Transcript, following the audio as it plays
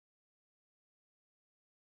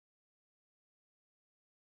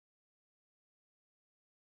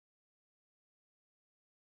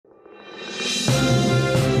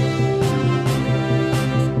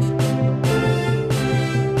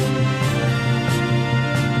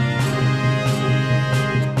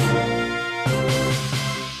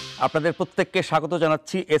আপনাদের প্রত্যেককে স্বাগত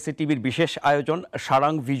জানাচ্ছি এসএটিভির বিশেষ আয়োজন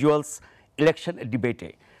সারাং ভিজুয়ালস ইলেকশন ডিবেটে।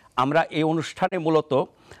 আমরা এই অনুষ্ঠানে মূলত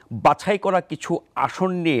বাছাই করা কিছু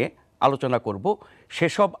আসন নিয়ে আলোচনা করব।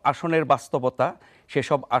 সেসব আসনের বাস্তবতা,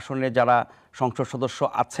 সেসব আসনে যারা সংসদ সদস্য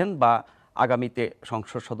আছেন বা আগামীতে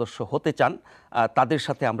সংসদ সদস্য হতে চান তাদের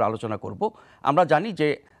সাথে আমরা আলোচনা করব। আমরা জানি যে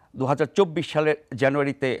 2024 সালের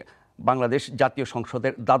জানুয়ারিতে বাংলাদেশ জাতীয়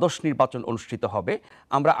সংসদের দ্বাদশ নির্বাচন অনুষ্ঠিত হবে।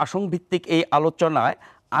 আমরা আসনভিত্তিক এই আলোচনায়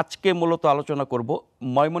আজকে মূলত আলোচনা করব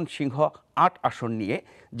ময়মনসিংহ ৮ আসন নিয়ে,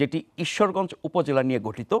 যেটি ঈশ্বরগঞ্জ উপজেলা নিয়ে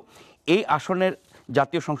গঠিত। এই আসনের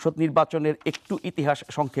জাতীয় সংসদ নির্বাচনের একটু ইতিহাস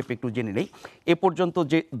সংক্ষেপে একটু জেনে নেই। এ পর্যন্ত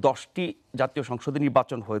যে 10টি জাতীয় সংসদে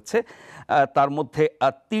নির্বাচন হয়েছে তার মধ্যে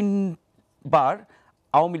 3বার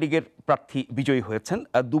আওয়ামী লীগের প্রার্থী বিজয়ী হয়েছেন,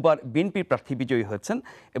 2বার বিএনপির প্রার্থী বিজয়ী হয়েছেন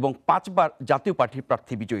এবং 5বার জাতীয় পার্টির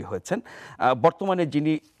প্রার্থী বিজয়ী হয়েছেন। বর্তমানে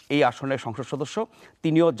যিনি এই আসনের সংসদ সদস্য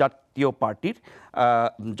তিনিও জাতীয় পার্টির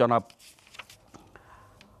জনাব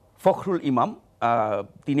ফখরুল ইমাম,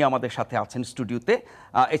 তিনি আমাদের সাথে আছেন স্টুডিওতে।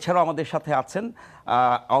 এছাড়াও আমাদের সাথে আছেন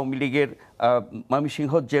আওয়ামী লীগের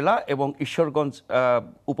ময়মনসিংহ জেলা এবং ঈশ্বরগঞ্জ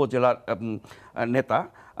উপজেলার নেতা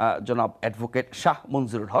জনাব অ্যাডভোকেট শাহ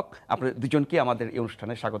মঞ্জুরুল হক। আপনাদের দুজনকে আমাদের এই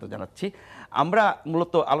অনুষ্ঠানে স্বাগত জানাচ্ছি। আমরা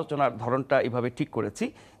মূলত আলোচনার ধরনটা এভাবে ঠিক করেছি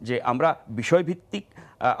যে আমরা বিষয়ভিত্তিক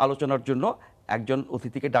আলোচনার জন্য একজন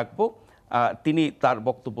অতিথিকে ডাকবো, তিনি তার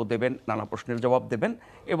বক্তব্য দেবেন, নানা প্রশ্নের জবাব দেবেন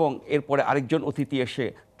এবং এরপরে আরেকজন অতিথি এসে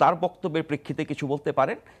তার বক্তব্যের প্রেক্ষিতে কিছু বলতে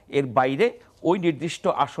পারেন। এর বাইরে ওই নির্দিষ্ট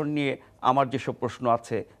আসন নিয়ে আমার যেসব প্রশ্ন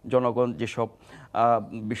আছে, জনগণ যেসব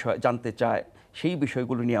বিষয় জানতে চায়, সেই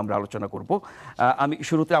বিষয়গুলো নিয়ে আমরা আলোচনা করব। আমি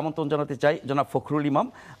শুরুতে আমন্ত্রণ জানাতে চাই জনাব ফখরুল ইমাম,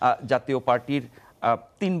 জাতীয় পার্টির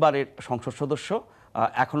 3বারের সংসদ সদস্য,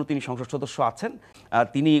 এখনও তিনি সংসদ সদস্য আছেন।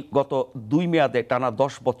 তিনি গত 2 মেয়াদে টানা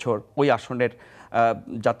 10 বছর ওই আসনের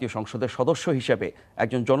জাতীয় সংসদের সদস্য হিসেবে,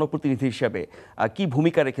 একজন জনপ্রতিনিধি হিসেবে কি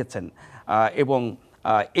ভূমিকা রেখেছেন এবং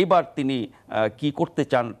এবার তিনি কি করতে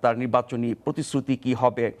চান, তার নির্বাচনী প্রতিশ্রুতি কি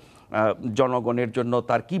হবে, জনগণের জন্য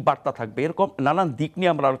তার কি বার্তা থাকবে, এরকম নানান দিক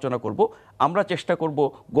নিয়ে আমরা আলোচনা করব। আমরা চেষ্টা করব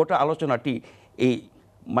গোটা আলোচনাটি এই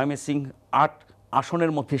ময়মনসিংহ 8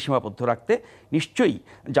 আসনের মধ্যে সীমাবদ্ধ রাখতে। নিশ্চয়ই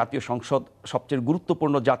জাতীয় সংসদ সবচেয়ে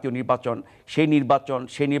গুরুত্বপূর্ণ জাতীয় নির্বাচন, সেই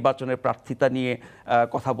নির্বাচনের প্রার্থিতা নিয়ে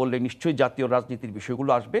কথা বললে নিশ্চয়ই জাতীয় রাজনীতির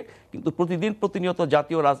বিষয়গুলো আসবে, কিন্তু প্রতিনিয়ত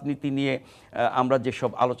জাতীয় রাজনীতি নিয়ে আমরা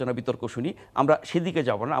যেসব আলোচনা বিতর্ক শুনি, আমরা সেদিকে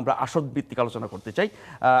যাব না, আমরা আসনভিত্তিক আলোচনা করতে চাই।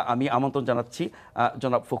 আমি আমন্ত্রণ জানাচ্ছি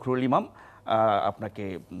জনাব ফখরুল ইমাম আপনাকে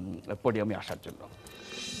পোডিয়ামে আসার জন্য।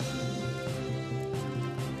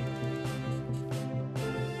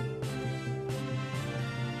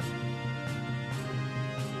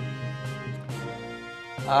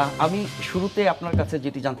 আমি শুরুতে আপনার কাছে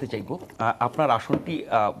যেটি জানতে চাইব, আপনার আসনটি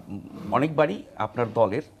অনেকবারই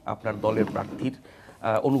আপনার দলের প্রার্থীর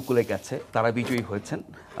অনুকূলে গেছে, তারা বিজয়ী হয়েছেন।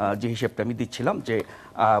 যে হিসেবটা আমি দিচ্ছিলাম যে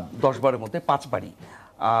 10 বারের মধ্যে 5 বারই।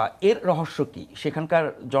 এর রহস্য কি? সেখানকার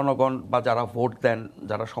জনগণ বা যারা ভোট দেন,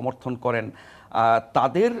 যারা সমর্থন করেন,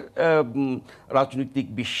 তাদের রাজনৈতিক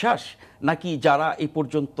বিশ্বাস, নাকি যারা এই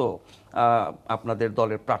পর্যন্ত আপনাদের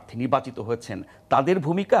দলের প্রার্থী নির্বাচিত হয়েছেন তাদের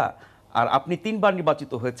ভূমিকা? আর আপনি 3বার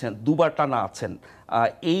নির্বাচিত হয়েছেন, 2বার টানা আছেন,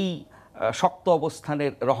 এই শক্ত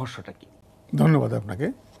অবস্থানের রহস্যটা কি? ধন্যবাদ আপনাকে।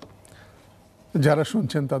 যারা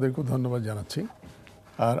শুনছেন তাদেরকেও ধন্যবাদ জানাচ্ছি।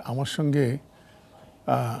 আর আমার সঙ্গে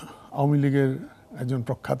আওয়ামী লীগের একজন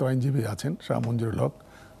প্রখ্যাত আইনজীবী আছেন, শাহ মঞ্জুরুল হক,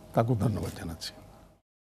 তাকেও ধন্যবাদ জানাচ্ছি।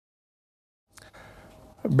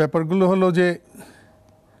 ব্যাপারগুলো হলো যে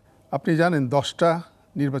আপনি জানেন 10টা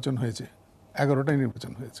নির্বাচন হয়েছে, 11টাই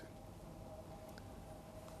নির্বাচন হয়েছে।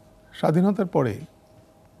 স্বাধীনতার পরে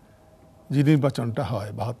যে নির্বাচনটা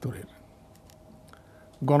হয় 72-এর,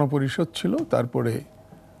 গণপরিষদ ছিল, তারপরে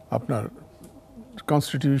আপনার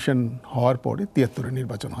কনস্টিটিউশন হওয়ার পরে 73-এর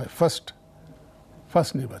নির্বাচন হয়,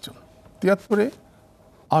 ফার্স্ট নির্বাচন। 73-এ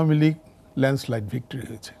আওয়ামী লীগ ল্যান্ডস্লাইড ভিক্টরি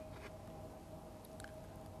হয়েছে।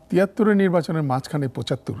 73-এর নির্বাচনের মাঝখানে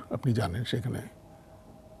 75, আপনি জানেন, সেখানে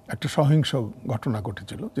একটা সহিংস ঘটনা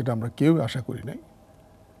ঘটেছিল, যেটা আমরা কেউ আশা করি নাই।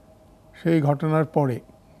 সেই ঘটনার পরে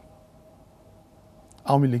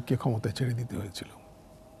আওয়ামী লীগকে ক্ষমতায় ছেড়ে দিতে হয়েছিল।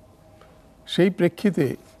 সেই প্রেক্ষিতে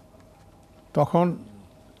তখন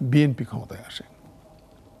বিএনপি ক্ষমতায় আসে।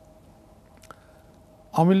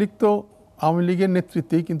 আওয়ামী লীগের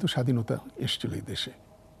নেতৃত্বেই কিন্তু স্বাধীনতা এসেছিল এই দেশে।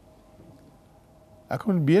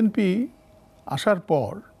 এখন বিএনপি আসার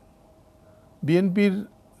পর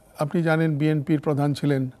আপনি জানেন বিএনপির প্রধান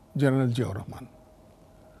ছিলেন জেনারেল জিয়াউর রহমান,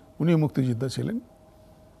 উনিও মুক্তিযোদ্ধা ছিলেন।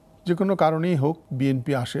 যে কোনো কারণেই হোক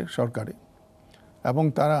বিএনপি আসে সরকারে, এবং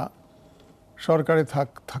তারা সরকারে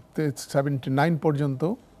থাকতে 79 পর্যন্ত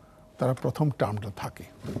তারা প্রথম টার্মটা থাকে।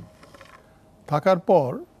 থাকার পর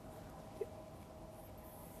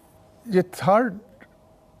যে থার্ড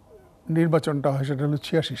নির্বাচনটা হয় সেটা হলো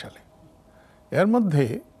 86 সালে। এর মধ্যে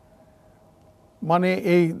মানে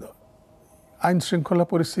এই আইন শৃঙ্খলা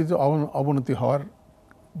পরিস্থিতি অবনতি হওয়ার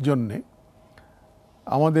জন্যে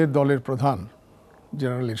আমাদের দলের প্রধান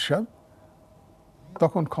জেনারেল এরশাদ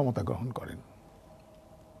তখন ক্ষমতা গ্রহণ করেন।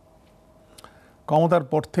 ক্ষমতার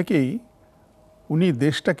পর থেকেই উনি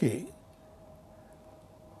দেশটাকে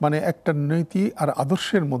মানে একটা নীতি আর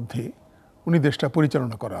আদর্শের মধ্যে উনি দেশটা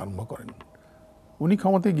পরিচালনা করা আরম্ভ করেন। উনি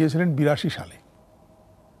ক্ষমতায় গিয়েছিলেন 82 সালে।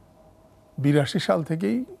 82 সাল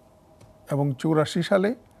থেকেই এবং 84 সালে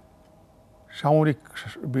সামরিক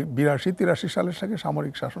 82-83 সালের থেকে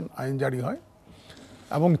সামরিক শাসন আইন জারি হয়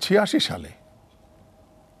এবং 86 সালে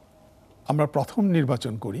আমরা প্রথম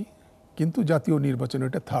নির্বাচন করি, কিন্তু জাতীয় নির্বাচন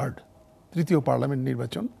এটা থার্ড, তৃতীয় পার্লামেন্ট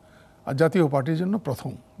নির্বাচন, আর জাতীয় পার্টির জন্য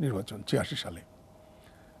প্রথম নির্বাচন 86 সালে।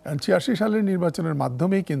 86 সালের নির্বাচনের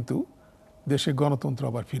মাধ্যমেই কিন্তু দেশে গণতন্ত্র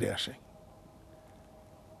আবার ফিরে আসে,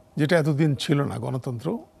 যেটা এতদিন ছিল না, গণতন্ত্র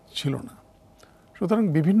ছিল না। সুতরাং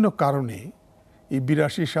বিভিন্ন কারণে এই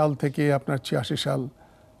 82 সাল থেকে আপনার 86 সাল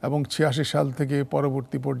এবং 86 সাল থেকে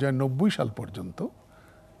পরবর্তী পর্যায়ে 90 সাল পর্যন্ত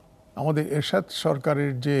আমাদের এরশাদ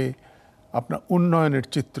সরকারের যে আপনার উন্নয়নের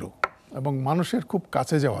চিত্র এবং মানুষের খুব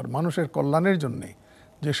কাছে যাওয়ার, মানুষের কল্যাণের জন্যে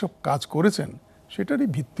যেসব কাজ করেছেন সেটারই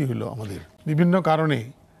ভিত্তি হলো আমাদের। বিভিন্ন কারণে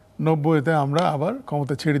 90-তে আমরা আবার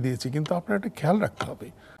ক্ষমতা ছেড়ে দিয়েছি, কিন্তু আপনার একটা খেয়াল রাখতে হবে,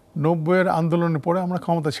 90-এর আন্দোলনের পরে আমরা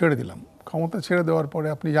ক্ষমতা ছেড়ে দিলাম। ক্ষমতা ছেড়ে দেওয়ার পরে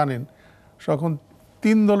আপনি জানেন তখন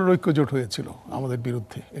 3 দলের ঐক্যজোট হয়েছিল আমাদের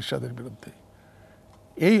বিরুদ্ধে, এরশাদের বিরুদ্ধে।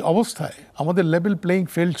 এই অবস্থায় আমাদের লেভেল প্লেইং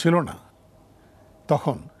ফিল্ড ছিল না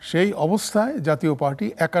তখন। সেই অবস্থায় জাতীয় পার্টি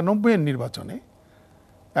 91-এর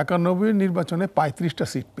নির্বাচনে 35টা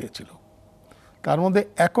সিট পেয়েছিল। তার মধ্যে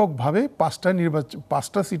এককভাবে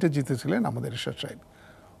 5টা সিটে জিতেছিলেন আমাদের এরশাদ সাহেব।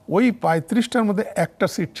 ওই 35টার মধ্যে একটা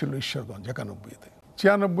সিট ছিল ঈশ্বরগঞ্জ 91-তে।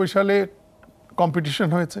 96 সালে কম্পিটিশন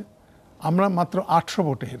হয়েছে, আমরা মাত্র 800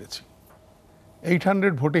 ভোটে হেরেছি,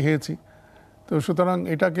 800 ভোটে হেরেছি। তো সুতরাং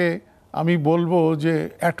এটাকে আমি বলবো যে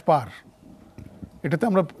অ্যাট পার, এটাতে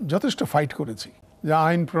আমরা যথেষ্ট ফাইট করেছি। যে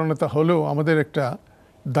আইন প্রণেতা হলেও আমাদের একটা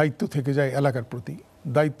দায়িত্ব থেকে যায় এলাকার প্রতি।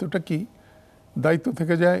 দায়িত্বটা কি? দায়িত্ব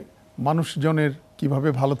থেকে যায় মানুষজনের কিভাবে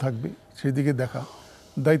ভালো থাকবে সেদিকে দেখা।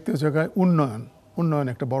 দায়িত্ব জায়গায় উন্নয়ন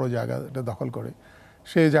একটা বড় জায়গা এটা দখল করে,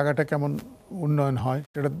 সেই জায়গাটা কেমন উন্নয়ন হয়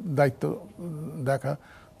সেটা দায়িত্ব দেখা।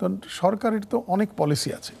 তো সরকারের তো অনেক পলিসি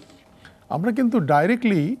আছে, আমরা কিন্তু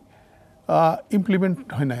ডাইরেক্টলি ইমপ্লিমেন্ট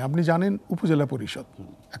হয় নাই। আপনি জানেন উপজেলা পরিষদ,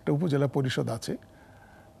 একটা উপজেলা পরিষদ আছে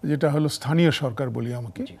যেটা হলো স্থানীয় সরকার বলি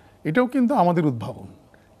আমাকে, এটাও কিন্তু আমাদের উদ্ভাবন।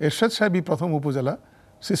 এরশাদ সাহেবই প্রথম উপজেলা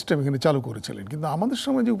সিস্টেম এখানে চালু করেছিলেন, কিন্তু আমাদের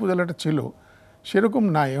সময় যে উপজেলাটা ছিল সেরকম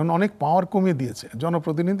নাই। এখন অনেক পাওয়ার কমিয়ে দিয়েছে,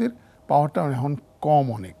 জনপ্রতিনিধির পাওয়ারটা এখন কম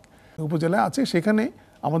অনেক। উপজেলা আছে, সেখানে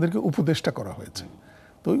আমাদেরকে উপদেষ্টা করা হয়েছে।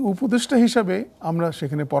 তো ওই উপদেষ্টা হিসাবে আমরা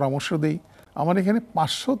সেখানে পরামর্শ দেই। আমার এখানে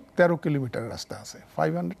 513 কিলোমিটার রাস্তা আছে,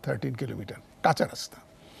 513 কিলোমিটার কাঁচা রাস্তা।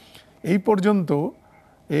 এই পর্যন্ত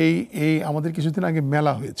এই আমাদের কিছুদিন আগে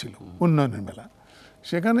মেলা হয়েছিল, উন্নয়নের মেলা,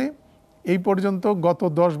 সেখানে এই পর্যন্ত গত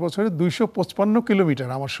 10 বছরে 255 কিলোমিটার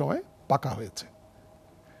আমার সময় পাকা হয়েছে।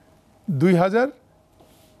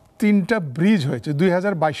 2003টা ব্রিজ হয়েছে,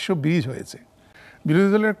 2200 ব্রিজ হয়েছে। বিরোধী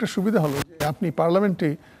দলের একটা সুবিধা হলো যে আপনি পার্লামেন্টে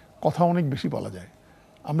কথা অনেক বেশি বলা যায়।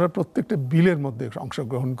 আমরা প্রত্যেকটা বিলের মধ্যে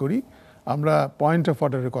অংশগ্রহণ করি, আমরা পয়েন্ট অফ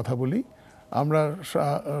অর্ডারের কথা বলি, আমরা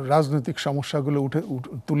রাজনৈতিক সমস্যাগুলো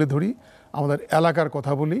তুলে ধরি, আমাদের এলাকার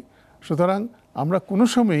কথা বলি। সুতরাং আমরা কোনো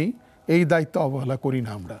সময়ই এই দায়িত্ব অবহেলা করি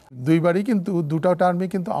না। আমরা দুইবারই কিন্তু, দুটা টার্মে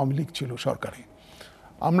কিন্তু আওয়ামী লীগ ছিল সরকারে।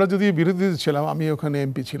 আমরা যদি বিরোধী ছিলাম, আমি ওখানে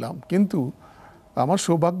এমপি ছিলাম, কিন্তু আমার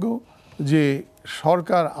সৌভাগ্য যে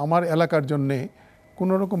সরকার আমার এলাকার জন্যে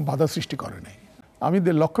কোনো রকম বাধা সৃষ্টি করে নাই। আমি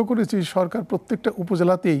লক্ষ্য করেছি সরকার প্রত্যেকটা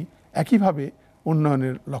উপজেলাতেই একইভাবে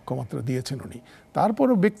উন্নয়নের লক্ষ্যমাত্রা দিয়েছেন উনি।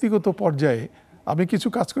 তারপরও ব্যক্তিগত পর্যায়ে আমি কিছু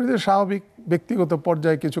কাজ করেছি, স্বাভাবিক ব্যক্তিগত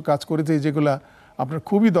পর্যায়ে কিছু কাজ করেছি যেগুলা আপনার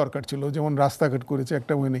খুবই দরকার ছিল। যেমন রাস্তাঘাট করেছে,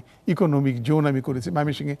 একটা ওখানে ইকোনমিক জোন আমি করেছি,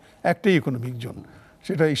 ময়মনসিংহে একটাই ইকোনমিক জোন,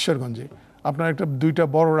 সেটা ঈশ্বরগঞ্জে। আপনার একটা 2টা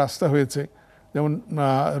বড় রাস্তা হয়েছে, যেমন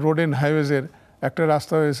রোড অ্যান্ড হাইওয়েজের একটা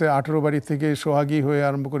রাস্তা হয়েছে 18 বাড়ি থেকে সোহাগী হয়ে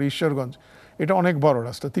আরম্ভ করে ঈশ্বরগঞ্জ, এটা অনেক বড়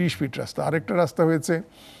রাস্তা, 30 ফিট রাস্তা। আরেকটা রাস্তা হয়েছে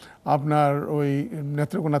আপনার ওই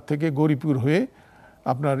নেত্রকোনার থেকে গৌরীপুর হয়ে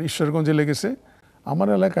আপনার ঈশ্বরগঞ্জে লেগেছে। আমার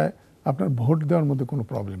এলাকায় আপনার ভোট দেওয়ার মধ্যে কোনো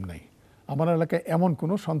প্রবলেম নাই। আমার এলাকায় এমন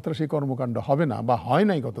কোনো সন্ত্রাসী কর্মকাণ্ড হবে না, বা হয়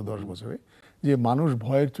নাই গত 10 বছরে, যে মানুষ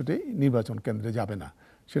ভয়ের চোটে নির্বাচন কেন্দ্রে যাবে না,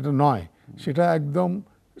 সেটা নয়। সেটা একদম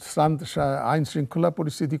আইন শৃঙ্খলা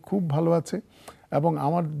পরিস্থিতি খুব ভালো আছে এবং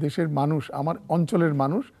আমার দেশের মানুষ, আমার অঞ্চলের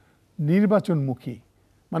মানুষ নির্বাচনমুখী,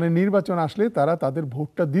 মানে নির্বাচন আসলে তারা তাদের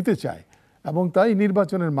ভোটটা দিতে চায় এবং তাই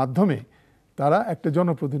নির্বাচনের মাধ্যমে তারা একটা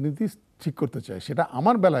জনপ্রতিনিধি ঠিক করতে চায়। সেটা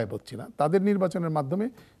আমার বেলায় বলছি না, তাদের নির্বাচনের মাধ্যমে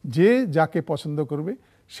যে যাকে পছন্দ করবে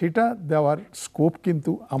সেটা দেওয়ার স্কোপ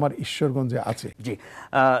কিন্তু আমার ঈশ্বরগঞ্জে আছে। জি,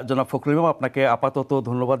 জনাব ফখরুল ইমাম, আপনাকে আপাতত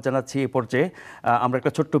ধন্যবাদ জানাচ্ছি। এ পর্যায়ে আমরা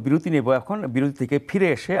একটা ছোট্ট বিরতি নেব। এখন বিরতি থেকে ফিরে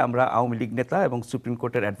এসে আমরা আওয়ামী লীগ নেতা এবং সুপ্রিম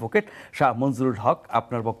কোর্টের অ্যাডভোকেট শাহ মঞ্জুরুল হক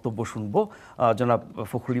আপনার বক্তব্য শুনব জনাব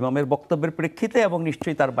ফখরুল ইমামের বক্তব্যের প্রেক্ষিতে, এবং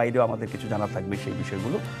নিশ্চয়ই তার বাইরেও আমাদের কিছু জানা থাকবে সেই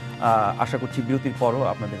বিষয়গুলো। আশা করছি বিরতির পরও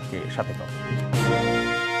আপনাদেরকে সাথে পাবো।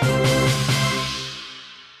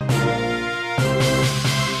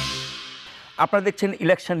 আপনারা দেখছেন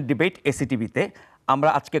ইলেকশন ডিবেট এসিটিভিতে। আমরা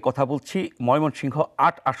আজকে কথা বলছি ময়মনসিংহ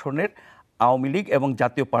 ৮ আসনের আওয়ামী লীগ এবং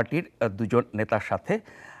জাতীয় পার্টির দুজন নেতার সাথে।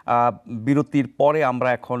 বিরতির পরে আমরা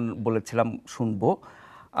এখন বলেছিলাম শুনবো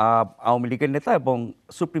আওয়ামী লীগের নেতা এবং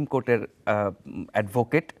সুপ্রিম কোর্টের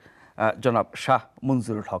অ্যাডভোকেট জনাব শাহ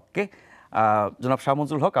মঞ্জুরুল হককে। জনাব শাহ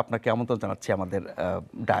মঞ্জুরুল হক, আপনাকে আমন্ত্রণ জানাচ্ছি আমাদের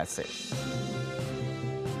ডায়াসে।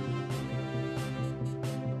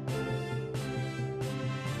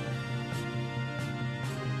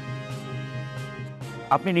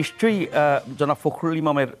 আপনি নিশ্চয়ই জনাব ফখরুল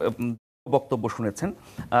ইমামের বক্তব্য শুনেছেন।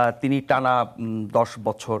 তিনি টানা 10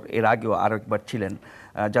 বছর এর আগেও আরেকবার ছিলেন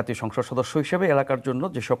জাতীয় সংসদ সদস্য হিসেবে। এলাকার জন্য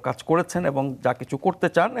যেসব কাজ করেছেন এবং যা কিছু করতে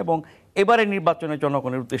চান, এবং এবারে নির্বাচনে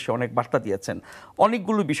জনগণের উদ্দেশ্যে অনেক বার্তা দিয়েছেন।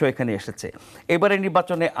 অনেকগুলো বিষয় এখানে এসেছে। এবারে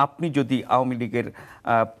নির্বাচনে আপনি যদি আওয়ামী লীগের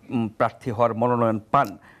প্রার্থী হওয়ার মনোনয়ন পান,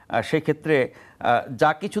 সেক্ষেত্রে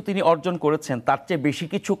যা কিছু তিনি অর্জন করেছেন তার চেয়ে বেশি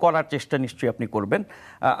কিছু করার চেষ্টা নিশ্চয়ই আপনি করবেন।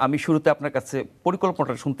 আমি শুরুতে আপনার কাছে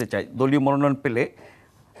পরিকল্পনাটা শুনতে চাই। দলীয় মনোনয়ন পেলে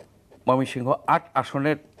ময়মনসিংহ ৮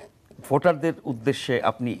 আসনের ভোটারদের উদ্দেশ্যে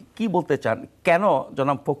আপনি কি বলতে চান? কেন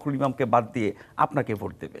জনাব ফখরুল ইমামকে বাদ দিয়ে আপনাকে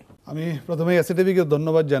ভোট দেবে? আমি প্রথমে এসএটিভিকে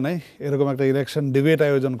ধন্যবাদ জানাই এরকম একটা ইলেকশন ডিবেট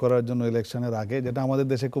আয়োজন করার জন্য ইলেকশনের আগে, যেটা আমাদের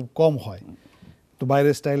দেশে খুব কম হয়। তো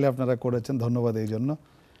বাইরের স্টাইলে আপনারা করেছেন, ধন্যবাদ এই জন্য।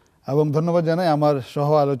 এবং ধন্যবাদ জানাই আমার সহ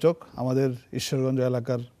আলোচক, আমাদের ঈশ্বরগঞ্জ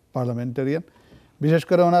এলাকার পার্লামেন্টারিয়ান। বিশেষ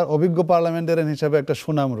করে ওনার অভিজ্ঞ পার্লামেন্টারিয়ান হিসাবে একটা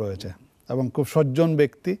সুনাম রয়েছে এবং খুব সজ্জন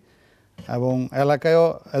ব্যক্তি, এবং এলাকায়ও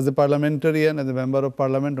as a parliamentarian, as a member of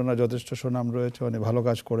parliament ওনার যথেষ্ট সুনাম রয়েছে, উনি ভালো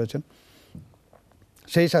কাজ করেছেন।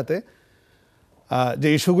 সেই সাথে যে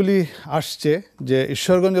ইস্যুগুলি আসছে, যে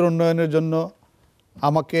ঈশ্বরগঞ্জের উন্নয়নের জন্য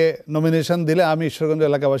আমাকে নমিনেশন দিলে আমি ঈশ্বরগঞ্জ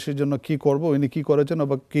এলাকাবাসীর জন্য কি করব, উনি কী করেছেন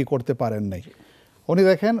বা কী করতে পারেন নাই। উনি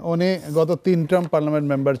দেখেন, উনি গত 3 টার্ম পার্লামেন্ট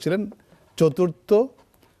মেম্বার ছিলেন, চতুর্থ,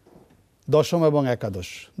 দশম এবং একাদশ।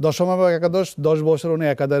 দশম এবং একাদশ 10 বছর উনি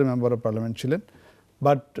একাধারে মেম্বার অফ পার্লামেন্ট ছিলেন।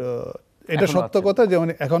 বাট এটা সত্য কথা যে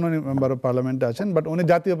উনি এখন মেম্বার অফ পার্লামেন্টে আছেন, বাট উনি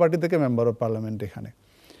জাতীয় পার্টি থেকে মেম্বার অফ পার্লামেন্ট এখানে।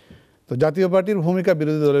 তো জাতীয় পার্টির ভূমিকা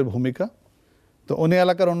বিরোধী দলের ভূমিকা। তো উনি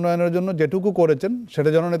এলাকার উন্নয়নের জন্য যেটুকু করেছেন সেটা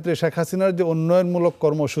জননেত্রী শেখ হাসিনার যে উন্নয়নমূলক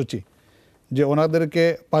কর্মসূচি, যে ওনাদেরকে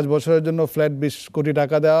 5 বছরের জন্য ফ্ল্যাট 20 কোটি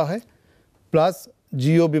টাকা দেওয়া হয়, প্লাস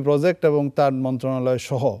জিওবি প্রজেক্ট এবং তার মন্ত্রণালয়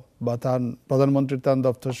সহ বা তার প্রধানমন্ত্রীর তার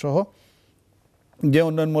দপ্তর সহ যে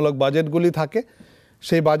উন্নয়নমূলক বাজেটগুলি থাকে,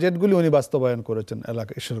 সেই বাজেটগুলি উনি বাস্তবায়ন করেছেন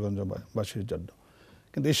এলাকা ঈশ্বরগঞ্জবাসীর জন্য।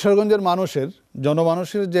 কিন্তু ঈশ্বরগঞ্জের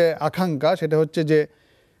জনমানুষের যে আকাঙ্ক্ষা, সেটা হচ্ছে যে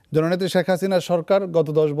জননেত্রী শেখ হাসিনার সরকার গত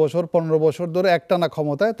 10 বছর 15 বছর ধরে একটানা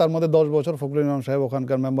ক্ষমতায়, তার মধ্যে 10 বছর ফখরুল ইমাম সাহেব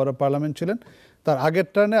ওখানকার মেম্বার অফ পার্লামেন্ট ছিলেন। তার আগের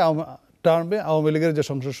টার্মে আওয়ামী লীগের যে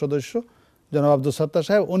সংসদ সদস্য জনাব আব্দুল সাত্তার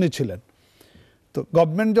সাহেব উনি ছিলেন। তো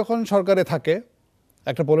গভর্নমেন্ট যখন সরকারে থাকে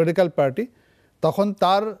একটা পলিটিক্যাল পার্টি, তখন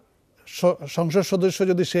তার সংসদ সদস্য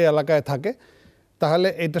যদি সে এলাকায় থাকে, তাহলে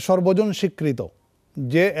এটা সর্বজন স্বীকৃত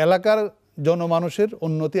যে এলাকার জনমানুষের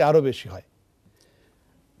উন্নতি আরও বেশি হয়।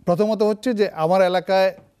 প্রথমত হচ্ছে যে আমার এলাকায়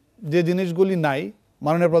যে জিনিসগুলি নাই,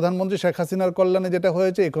 মাননীয় প্রধানমন্ত্রী শেখ হাসিনার কল্যাণে যেটা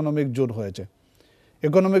হয়েছে, ইকোনমিক জোন হয়েছে।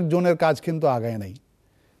 ইকোনমিক জোনের কাজ কিন্তু আগায় নাই।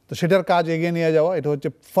 তো সেটার কাজ এগিয়ে নিয়ে যাওয়া, এটা হচ্ছে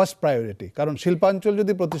ফার্স্ট প্রায়োরিটি। কারণ শিল্পাঞ্চল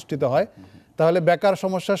যদি প্রতিষ্ঠিত হয়, তাহলে বেকার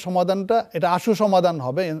সমস্যার সমাধানটা এটা আশু সমাধান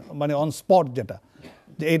হবে, মানে অন স্পট, যেটা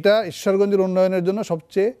যে এটা ঈশ্বরগঞ্জের উন্নয়নের জন্য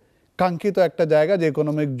সবচেয়ে কাঙ্ক্ষিত একটা জায়গা, যে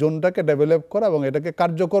ইকোনমিক জোনটাকে ডেভেলপ করা এবং এটাকে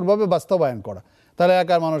কার্যকরভাবে বাস্তবায়ন করা। তাহলে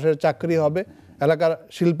এলাকার মানুষের চাকরি হবে, এলাকার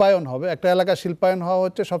শিল্পায়ন হবে। একটা এলাকার শিল্পায়ন হওয়া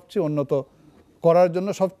হচ্ছে সবচেয়ে উন্নত করার জন্য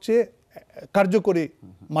সবচেয়ে কার্যকরী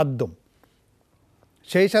মাধ্যম।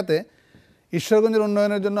 সেই সাথে ঈশ্বরগঞ্জের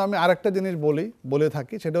উন্নয়নের জন্য আমি আরেকটা জিনিস বলে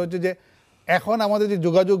থাকি, সেটা হচ্ছে যে এখন আমাদের যে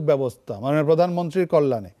যোগাযোগ ব্যবস্থা মানে প্রধানমন্ত্রীর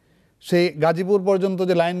কল্যাণে, সেই গাজীপুর পর্যন্ত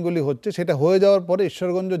যে লাইনগুলি হচ্ছে, সেটা হয়ে যাওয়ার পরে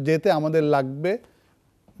ঈশ্বরগঞ্জ যেতে আমাদের লাগবে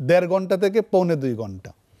 1.5 ঘন্টা থেকে 1.25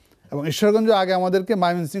 ঘন্টা। এবং ঈশ্বরগঞ্জ আগে আমাদেরকে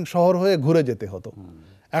ময়মনসিংহ শহর হয়ে ঘুরে যেতে হতো,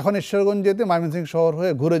 এখন ঈশ্বরগঞ্জ যেতে ময়মনসিংহ শহর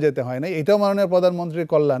হয়ে ঘুরে যেতে হয় না। এটাও মাননীয় প্রধানমন্ত্রীর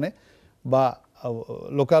কল্যাণে বা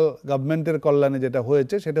লোকাল গভর্নমেন্টের কল্যাণে যেটা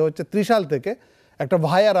হয়েছে, সেটা হচ্ছে ত্রিশাল থেকে একটা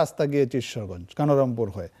ভায়া রাস্তা গিয়েছে ঈশ্বরগঞ্জ কানোরামপুর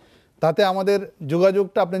হয়ে। তাতে আমাদের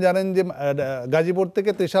যোগাযোগটা, আপনি জানেন যে গাজীপুর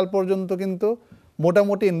থেকে ত্রিশাল পর্যন্ত কিন্তু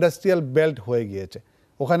মোটামুটি ইন্ডাস্ট্রিয়াল বেল্ট হয়ে গিয়েছে।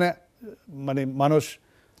 ওখানে মানে মানুষ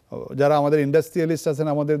যারা আমাদের ইন্ডাস্ট্রিয়ালিস্ট আছেন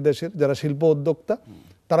আমাদের দেশের, যারা শিল্প উদ্যোক্তা,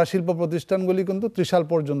 তারা শিল্প প্রতিষ্ঠানগুলি কিন্তু ত্রিশাল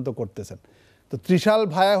পর্যন্ত করতেছেন। তো ত্রিশাল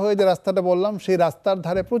ভায়া হয়ে যে রাস্তাটা বললাম, সেই রাস্তার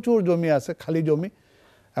ধারে প্রচুর জমি আছে, খালি জমি,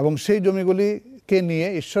 এবং সেই জমিগুলিকে নিয়ে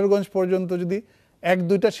ঈশ্বরগঞ্জ পর্যন্ত যদি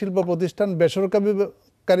 1-2টা শিল্প প্রতিষ্ঠান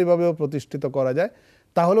বেসরকারিভাবেও প্রতিষ্ঠিত করা যায়,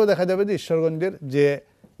 তাহলেও দেখা যাবে যে ঈশ্বরগঞ্জের যে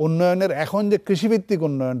উন্নয়নের এখন যে কৃষিভিত্তিক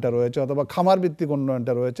উন্নয়নটা রয়েছে অথবা খামার ভিত্তিক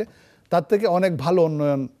উন্নয়নটা রয়েছে, তার থেকে অনেক ভালো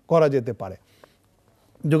উন্নয়ন করা যেতে পারে।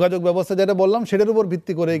 যোগাযোগ ব্যবস্থা যেটা বললাম সেটার উপর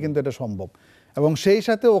ভিত্তি করেই কিন্তু এটা সম্ভব। এবং সেই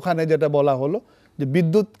সাথে ওখানে যেটা বলা হলো যে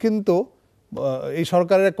বিদ্যুৎ কিন্তু এই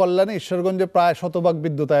সরকারের কল্যাণে ঈশ্বরগঞ্জে প্রায় 100%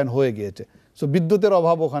 বিদ্যুতায়ন হয়ে গিয়েছে। সো বিদ্যুতের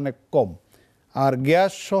অভাব ওখানে কম। আর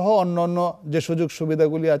গ্যাস সহ অন্যান্য যে সুযোগ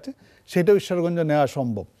সুবিধাগুলি আছে সেটাও ঈশ্বরগঞ্জে নেওয়া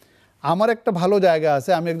সম্ভব। আমার একটা ভালো জায়গা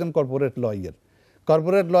আছে, আমি একজন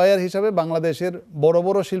কর্পোরেট লয়ার হিসাবে বাংলাদেশের বড়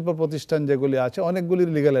বড় শিল্প প্রতিষ্ঠান যেগুলি আছে অনেকগুলির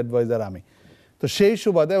লিগ্যাল অ্যাডভাইজার আমি। তো সেই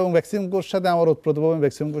সুবাদে, এবং ভ্যাক্সিমকোর সাথে আমার ওতপ্রোতভাবে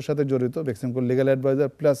ভ্যাক্সিমকোর সাথে জড়িত, ভ্যাক্সিমকোর legal adviser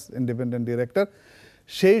plus independent director,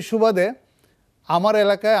 সেই সুবাদে আমার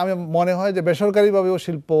এলাকায় আমি মনে হয় যে বেসরকারিভাবেও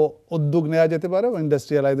শিল্প উদ্যোগ নেওয়া যেতে পারে,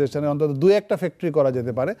 ইন্ডাস্ট্রিয়ালাইজেশনে অন্তত 2-1টা ফ্যাক্টরি করা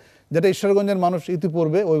যেতে পারে, যেটা ঈশ্বরগঞ্জের মানুষ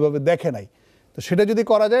ইতিপূর্বে ওইভাবে দেখে নাই। তো সেটা যদি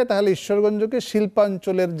করা যায় তাহলে ঈশ্বরগঞ্জকে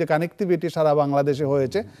শিল্পাঞ্চলের যে কানেক্টিভিটি সারা বাংলাদেশে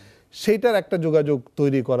হয়েছে সেইটার একটা যোগাযোগ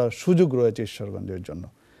তৈরি করার সুযোগ রয়েছে ঈশ্বরগঞ্জের জন্য।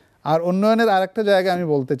 আর উন্নয়নের আরেকটা জায়গা আমি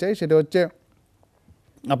বলতে চাই, সেটা হচ্ছে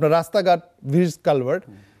আপনার রাস্তাঘাট, ব্রিজ, কালভার্ট,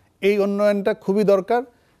 এই উন্নয়নটা খুবই দরকার।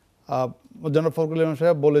 জনাব ফখরুল ইসলাম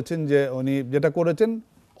সাহেব বলেছেন যে উনি যেটা করেছেন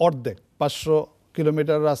অর্ধেক 500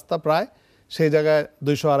 কিলোমিটার রাস্তা প্রায়, সেই জায়গায়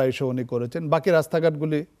 200-250 উনি করেছেন। বাকি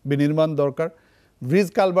রাস্তাঘাটগুলি বিনির্মাণ দরকার। ব্রিজ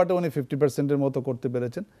কালভার্টে উনি 50%-এর মতো করতে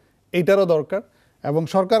পেরেছেন, এইটারও দরকার। এবং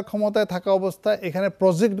সরকার ক্ষমতায় থাকা অবস্থায় এখানে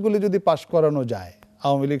প্রজেক্টগুলি যদি পাশ করানো যায়,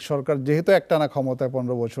 আওয়ামী লীগ সরকার যেহেতু একটানা ক্ষমতায়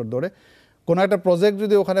 15 বছর ধরে, কোনো একটা প্রজেক্ট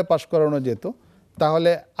যদি ওখানে পাশ করানো যেত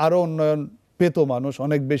তাহলে আরও উন্নয়ন পেত, মানুষ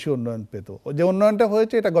অনেক বেশি উন্নয়ন পেত। যে উন্নয়নটা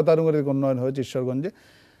হয়েছে এটা গতানুগতিক উন্নয়ন হয়েছে ঈশ্বরগঞ্জে।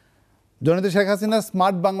 জননেত্রী শেখ হাসিনার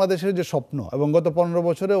স্মার্ট বাংলাদেশের যে স্বপ্ন, এবং গত 15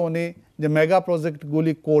 বছরে উনি যে মেগা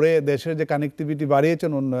প্রজেক্টগুলি করে দেশের যে কানেক্টিভিটি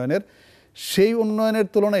বাড়িয়েছেন উন্নয়নের, সেই উন্নয়নের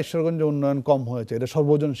তুলনায় ঈশ্বরগঞ্জে উন্নয়ন কম হয়েছে, এটা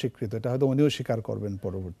সর্বজন স্বীকৃত। এটা হয়তো উনিও স্বীকার করবেন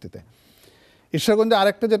পরবর্তীতে। ঈশ্বরগঞ্জে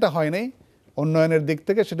আরেকটা যেটা হয় নাই উন্নয়নের দিক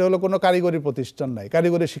থেকে, সেটা হলো কোনো কারিগরি প্রতিষ্ঠান নাই,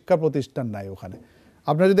 কারিগরি শিক্ষা প্রতিষ্ঠান নাই ওখানে।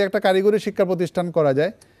 আপনার যদি একটা কারিগরি শিক্ষা প্রতিষ্ঠান করা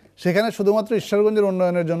যায়, সেখানে শুধুমাত্র ঈশ্বরগঞ্জের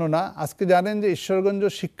উন্নয়নের জন্য না, আজকে জানেন যে ঈশ্বরগঞ্জ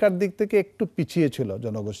শিক্ষার দিক থেকে একটু পিছিয়ে ছিল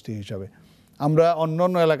জনগোষ্ঠী হিসাবে। আমরা অন্য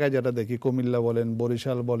অন্য এলাকায় যেটা দেখি, কুমিল্লা বলেন,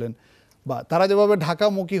 বরিশাল বলেন, বা তারা যেভাবে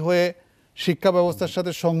ঢাকামুখী হয়ে শিক্ষা ব্যবস্থার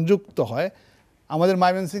সাথে সংযুক্ত হয়, আমাদের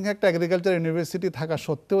ময়মনসিংহে একটা এগ্রিকালচার ইউনিভার্সিটি থাকা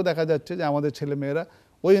সত্ত্বেও দেখা যাচ্ছে যে আমাদের ছেলেমেয়েরা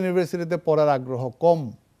ওই ইউনিভার্সিটিতে পড়ার আগ্রহ কম,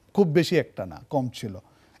 খুব বেশি একটা না, কম ছিল,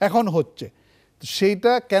 এখন হচ্ছে।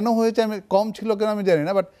 সেইটা কেন হয়েছে, আমি কম ছিল কেন আমি জানি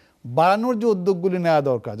না, বাট বাড়ানোর যে উদ্যোগগুলি নেওয়া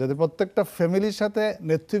দরকার, যাতে প্রত্যেকটা ফ্যামিলির সাথে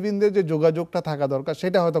নেতৃবৃন্দের যে যোগাযোগটা থাকা দরকার,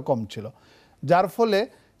 সেটা হয়তো কম ছিল, যার ফলে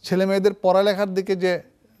ছেলে মেয়েদের পড়ালেখার দিকে যে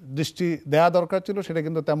দৃষ্টি দেওয়া দরকার ছিল সেটা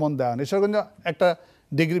কিন্তু তেমন দেওয়া নেই। ঈশ্বরগঞ্জ একটা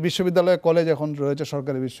ডিগ্রি বিশ্ববিদ্যালয় কলেজ এখন রয়েছে,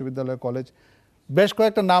 সরকারি বিশ্ববিদ্যালয় কলেজ, বেশ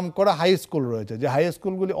কয়েকটা নাম করা হাই স্কুল রয়েছে, যে হাই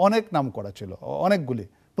স্কুলগুলি অনেক নাম করা ছিল, অনেকগুলি,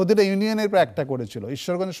 প্রতিটা ইউনিয়নের প্রায় একটা করে ছিল।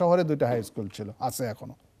 ঈশ্বরগঞ্জ শহরে 2টা হাই স্কুল ছিল, আছে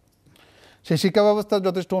এখনও। সেই শিক্ষা ব্যবস্থার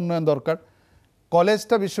যথেষ্ট উন্নয়ন দরকার।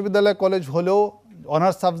 কলেজটা বিশ্ববিদ্যালয় কলেজ হলেও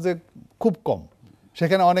অনার্স সাবজেক্ট খুব কম,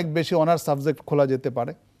 সেখানে অনেক বেশি অনার্স সাবজেক্ট খোলা যেতে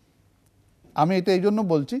পারে। আমি এটা এই জন্য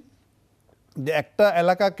বলছি যে একটা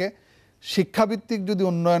এলাকাকে শিক্ষাভিত্তিক যদি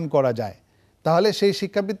উন্নয়ন করা যায়, তাহলে সেই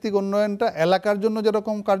শিক্ষাভিত্তিক উন্নয়নটা এলাকার জন্য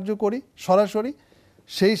যেরকম কার্যকরী সরাসরি,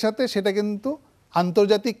 সেই সাথে সেটা কিন্তু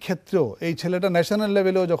আন্তর্জাতিক ক্ষেত্রেও এই ছেলেটা ন্যাশনাল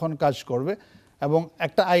লেভেলেও যখন কাজ করবে, এবং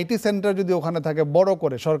একটা আইটি সেন্টার যদি ওখানে থাকে বড়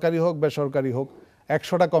করে, সরকারি হোক বেসরকারি হোক,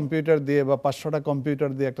 100টা কম্পিউটার দিয়ে বা 500টা কম্পিউটার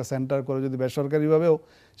দিয়ে একটা সেন্টার করে যদি বেসরকারিভাবেও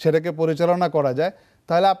সেটাকে পরিচালনা করা যায়,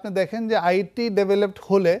 তাহলে আপনি দেখেন যে আইটি ডেভেলপড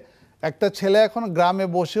হলে একটা ছেলে এখন গ্রামে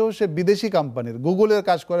বসেও সে বিদেশি কোম্পানির, গুগলের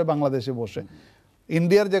কাজ করে বাংলাদেশে বসে,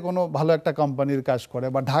 ইন্ডিয়ার যে কোনো ভালো একটা কোম্পানির কাজ করে,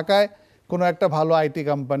 বা ঢাকায় কোনো একটা ভালো আইটি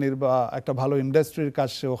কোম্পানির বা একটা ভালো ইন্ডাস্ট্রির কাজ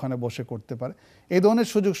সে ওখানে বসে করতে পারে। এই ধরনের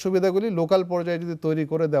সুযোগ সুবিধাগুলি লোকাল পর্যায়ে যদি তৈরি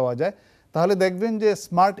করে দেওয়া যায়, তাহলে দেখবেন যে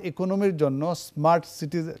স্মার্ট ইকোনমির জন্য স্মার্ট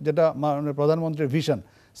সিটি, যেটা মানে প্রধানমন্ত্রীর vision,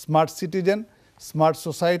 smart citizen, smart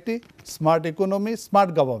society, smart economy, smart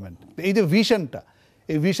government, এই যে ভিশনটা,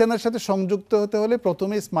 এই ভিশনের সাথে সংযুক্ত হতে হলে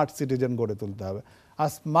প্রথমেই স্মার্ট সিটিজেন গড়ে তুলতে হবে। আর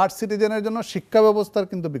স্মার্ট সিটিজেনের জন্য শিক্ষা ব্যবস্থার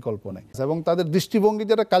কিন্তু বিকল্প নেই, এবং তাদের দৃষ্টিভঙ্গি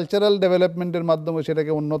যেটা কালচারাল ডেভেলপমেন্টের মাধ্যমে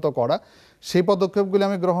সেটাকে উন্নত করা, সেই পদক্ষেপগুলি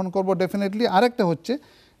আমি গ্রহণ করব ডেফিনেটলি। আরেকটা হচ্ছে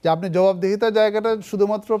যে আপনি জবাবদিহিতার জায়গাটা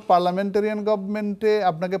শুধুমাত্র পার্লামেন্টারিয়ান গভর্নমেন্টে,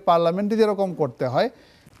 আপনাকে পার্লামেন্টে যেরকম করতে হয়,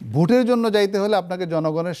 ভোটের জন্য যাইতে হলে আপনাকে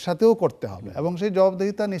জনগণের সাথেও করতে হবে, এবং সেই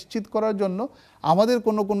জবাবদিহিতা নিশ্চিত করার জন্য আমাদের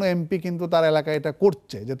কোনো কোনো এমপি কিন্তু তার এলাকায় এটা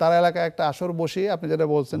করছে, যে তার এলাকায় একটা আসর বসিয়ে আপনি যেটা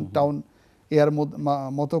বলছেন টাউন এয়ার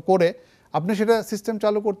মতো করে আপনি সেটা সিস্টেম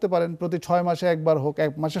চালু করতে পারেন। প্রতি 6 মাসে একবার হোক,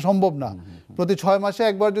 1 মাসে সম্ভব না, প্রতি 6 মাসে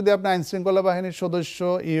একবার যদি আপনি আইন শৃঙ্খলা বাহিনীর সদস্য,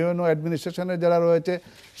 ইউএনও অ্যাডমিনিস্ট্রেশনের যারা রয়েছে,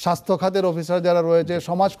 স্বাস্থ্য খাতের অফিসার যারা রয়েছে,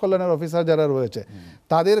 সমাজ কল্যাণের অফিসার যারা রয়েছে,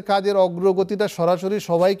 তাদের কাজের অগ্রগতিটা সরাসরি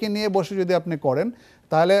সবাইকে নিয়ে বসে যদি আপনি করেন,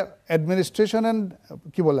 তাহলে অ্যাডমিনিস্ট্রেশন অ্যান্ড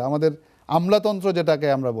কী বলে আমাদের আমলাতন্ত্র, যেটাকে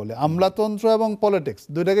আমরা বলি আমলাতন্ত্র এবং পলিটিক্স,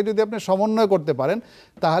 দুইটাকে যদি আপনি সমন্বয় করতে পারেন,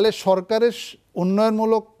 তাহলে সরকারের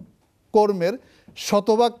উন্নয়নমূলক কর্মের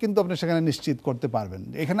শতভাগ কিন্তু আপনি সেখানে নিশ্চিত করতে পারবেন।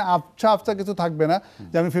 এখানে আবছা কিছু থাকবে না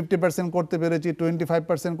যে আমি 50% করতে পেরেছি,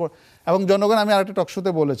 25%। এবং জনগণ, আমি আরেকটা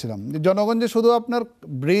টকশোতে বলেছিলাম যে জনগণ যে শুধু আপনার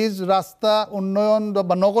ব্রিজ, রাস্তা, উন্নয়ন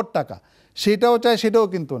বা নগদ টাকা সেটাও চায়, সেটাও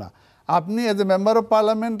কিন্তু না। আপনি as a member of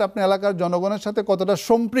parliament আপনি এলাকার জনগণের সাথে কতটা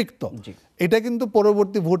সম্পৃক্ত, এটা কিন্তু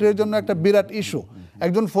পরবর্তী ভোটের জন্য একটা বিরাট ইস্যু।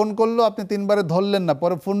 একজন ফোন করলো, আপনি 3 বারে ধরলেন না,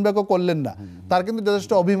 পরে ফোন ব্যাকও করলেন না, তার কিন্তু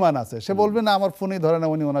যথেষ্ট অভিমান আছে, সে বলবে না আমার ফোনই ধরে না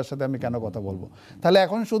উনি, ওনার সাথে আমি কেন কথা বলবো। তাহলে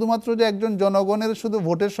এখন শুধুমাত্র যে একজন জনগণের শুধু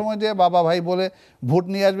ভোটের সময় যে বাবা ভাই বলে ভোট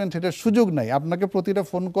নিয়ে আসবেন সেটার সুযোগ নাই। আপনাকে প্রতিটা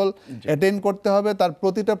ফোন কল অ্যাটেন্ড করতে হবে, তার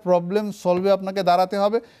প্রতিটা প্রবলেম সলভে আপনাকে দাঁড়াতে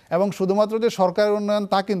হবে। এবং শুধুমাত্র যে সরকারের উন্নয়ন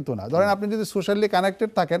তা কিন্তু না। ধরেন আপনি যদি সোশ্যালি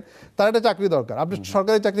কানেক্টেড থাকেন, তার একটা চাকরি দরকার, আপনি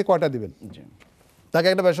সরকারি চাকরি কয়টা দিবেন? তাকে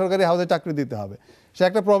একটা বেসরকারি হাউসে চাকরি দিতে হবে। সে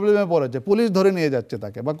একটা প্রবলেমে পড়েছে, পুলিশ ধরে নিয়ে যাচ্ছে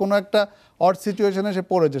তাকে, বা কোনো একটা অড সিচুয়েশনে সে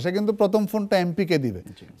পড়েছে, সে কিন্তু প্রথম ফোনটা এমপিকে দিবে।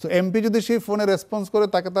 সো এমপি যদি সেই ফোনে রেসপন্স করে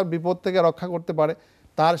তাকে তার বিপদ থেকে রক্ষা করতে পারে,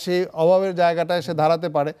 তার সেই অভাবের জায়গাটায় সে দাঁড়াতে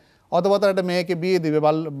পারে, অথবা তার একটা মেয়েকে বিয়ে দিবে,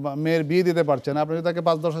 মেয়ের বিয়ে দিতে পারছে না, আপনি যদি তাকে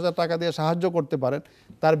 5-10 হাজার টাকা দিয়ে সাহায্য করতে পারেন,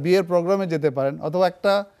 তার বিয়ের প্রোগ্রামে যেতে পারেন, অথবা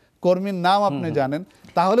একটা কর্মীর নাম আপনি জানেন,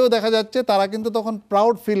 তাহলেও দেখা যাচ্ছে তারা কিন্তু তখন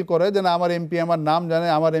প্রাউড ফিল করে যে না, আমার এমপি আমার নাম জানে,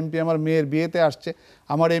 আমার এমপি আমার মেয়ের বিয়েতে আসছে,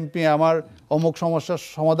 আমার এমপি আমার অমুক সমস্যার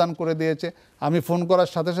সমাধান করে দিয়েছে, আমি ফোন করার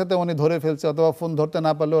সাথে সাথে উনি ধরে ফেলছে, অথবা ফোন ধরতে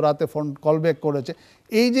না পারলেও রাতে ফোন কল ব্যাক করেছে।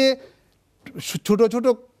 এই যে ছোট ছোট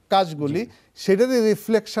কাজগুলি, সেটাতে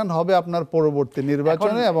রিফ্লেকশন হবে আপনার পরবর্তী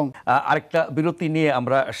নির্বাচনে। এবং আরেকটা বিরতি নিয়ে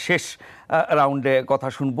আমরা শেষ রাউন্ডে কথা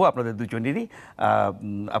শুনবো আপনাদের দুজনেরই।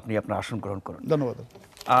 আপনি আপনার আসন গ্রহণ করুন। ধন্যবাদ।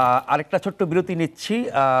 আরেকটা ছোট্ট বিরতি নিচ্ছি,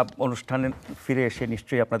 অনুষ্ঠানে ফিরে এসে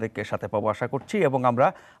নিশ্চয়ই আপনাদেরকে সাথে পাবো আশা করছি, এবং আমরা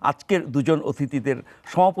আজকের দুজন অতিথিদের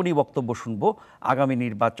সমাপনী বক্তব্য শুনবো আগামী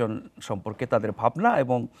নির্বাচন সম্পর্কে, তাদের ভাবনা,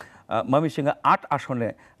 এবং ময়মনসিংহে 8 আসনে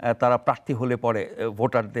তারা প্রার্থী হলে পরে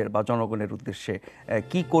ভোটারদের বা জনগণের উদ্দেশ্যে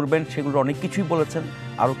কি করবেন, সেগুলো অনেক কিছুই বলেছেন,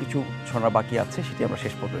 আরও কিছু শোনা বাকি আছে, সেটি আমরা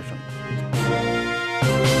শেষ পর্যন্ত শুনব।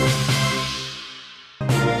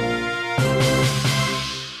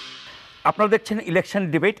 আপনারা দেখছেন ইলেকশন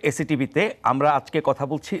ডিবেট এসএটিভিতে। আমরা আজকে কথা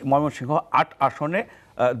বলছি ময়মনসিংহ 8 আসনে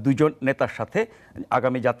 2 জন নেতার সাথে।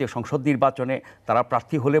 আগামী জাতীয় সংসদ নির্বাচনে তারা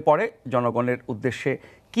প্রার্থী হলে পরে জনগণের উদ্দেশ্যে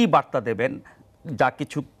কি বার্তা দেবেন, যা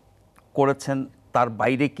কিছু করেছেন তার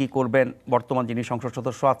বাইরে কি করবেন, বর্তমান যিনি সংসদ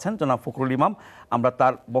সদস্য আছেন জনাব ফখরুল ইমাম, আমরা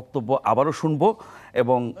তার বক্তব্য আবারও শুনব।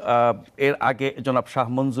 এবং এর আগে জনাব শাহ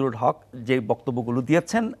মঞ্জুরুল হক যে বক্তব্যগুলো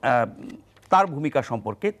দিয়েছেন তার ভূমিকা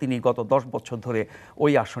সম্পর্কে, তিনি গত 10 বছর ধরে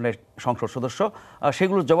ওই আসনের সংসদ সদস্য,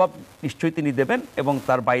 সেগুলোর জবাব নিশ্চয়ই তিনি দেবেন। এবং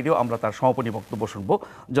তার বাইরেও আমরা তার সমাপনী বক্তব্য শুনব।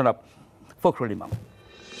 জনাব ফখরুল ইমাম।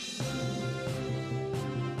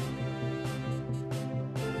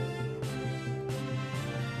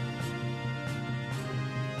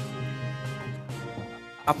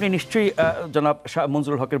 আপনি নিশ্চয়ই জনাব শাহ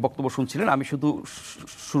মঞ্জুরুল হকের বক্তব্য শুনছিলেন। আমি শুধু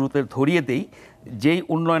শুরুতে ধরিয়ে দেই, যেই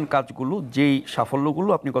উন্নয়ন কাজগুলো, যেই সাফল্যগুলো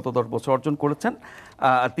আপনি গত 10 বছর অর্জন করেছেন,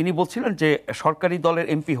 তিনি বলছিলেন যে সরকারি দলের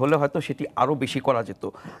এমপি হলে হয়তো সেটি আরও বেশি করা যেত।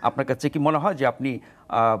 আপনার কাছে কি মনে হয় যে আপনি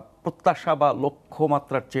প্রত্যাশা বা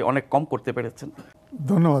লক্ষ্যমাত্রার চেয়ে অনেক কম করতে পেরেছেন?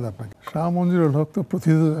 ধন্যবাদ আপনাকে। শাহ মঞ্জুরুল হক তো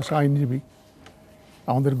প্রথিতযশা আইনজীবী,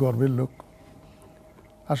 আমাদের গর্বের লোক।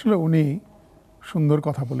 আসলে উনি সুন্দর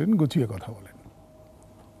কথা বলেন, গুছিয়ে কথা বলেন।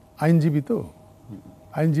 আইনজীবী তো,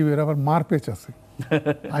 আইনজীবীর আবার মারপেচ আছে,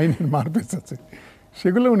 আইনের মারপেচ আছে,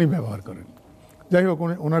 সেগুলো উনি ব্যবহার করেন। যাই হোক,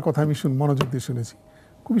 ওনার কথা আমি মনোযোগ দিয়ে শুনেছি।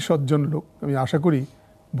 খুবই সজ্জন লোক। আমি আশা করি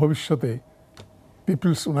ভবিষ্যতে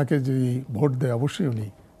পিপলস ওনাকে যে ভোট দেয় অবশ্যই উনি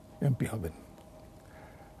এমপি হবেন।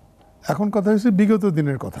 এখন কথা হচ্ছে বিগত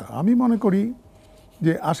দিনের কথা। আমি মনে করি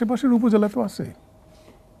যে আশেপাশের উপজেলা তো আছে,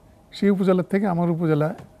 সেই উপজেলার থেকে আমার উপজেলা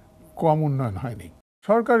কম উন্নয়ন হয়নি।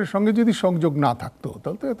 সরকারের সঙ্গে যদি সংযোগ না থাকতো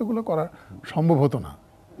তাহলে তো এতগুলো করা সম্ভব হতো না।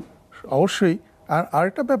 অবশ্যই। আর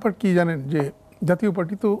আরেকটা ব্যাপার কি জানেন, যে জাতীয়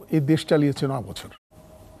পার্টি তো এই দেশ চালিয়েছে 9 বছর।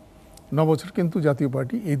 9 বছর কিন্তু জাতীয়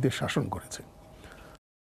পার্টি এই দেশ শাসন করেছে।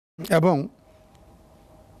 এবং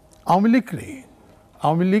আওয়ামী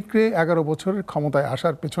লীগরে 11 বছরের ক্ষমতায়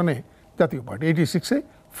আসার পেছনে জাতীয় পার্টি 86-এ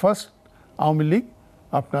ফার্স্ট আওয়ামী লীগ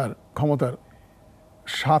আপনার ক্ষমতার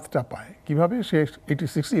স্বাদটা পায় কিভাবে? সে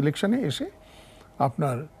 86 ইলেকশনে এসে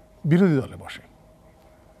আপনার বিরোধী দলে বসে।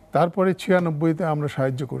 তারপরে 96-তে আমরা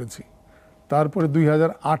সাহায্য করেছি। তারপরে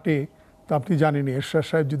 2008-এ তো আপনি জানেনই, এরশাদ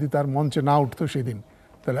সাহেব যদি তার মঞ্চে না উঠতো সেদিন,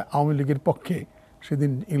 তাহলে আওয়ামী লীগের পক্ষে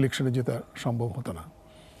সেদিন ইলেকশনে জেতা সম্ভব হতো না।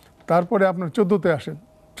 তারপরে আপনার 14-তে আসেন,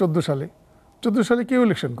 14 সালে কেউ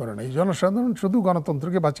ইলেকশন করে নাই। জনসাধারণ শুধু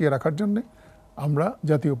গণতন্ত্রকে বাঁচিয়ে রাখার জন্য আমরা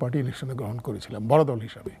জাতীয় পার্টি ইলেকশনে গ্রহণ করেছিলাম বড় দল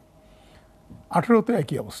হিসাবে। 18-তে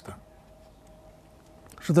একই অবস্থা।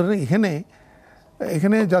 সুতরাং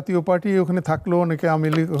এখানে জাতীয় পার্টি ওখানে থাকলো, অনেকে আওয়ামী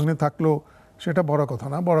লীগ ওখানে থাকলো, সেটা বড় কথা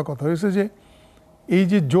না। বড় কথা হয়েছে যে এই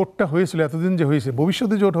যে জোটটা হয়েছিল এতদিন যে হয়েছে,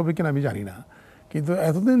 ভবিষ্যতে জোট হবে কিনা আমি জানি না, কিন্তু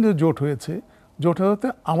এতদিন যে জোট হয়েছে, জোট হতে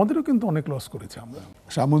আমাদেরও কিন্তু অনেক লস করেছে আমরা।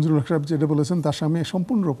 শাহ মঞ্জুরুল হক সাহেব যেটা বলেছেন তার সামনে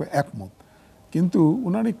সম্পূর্ণরূপে একমত, কিন্তু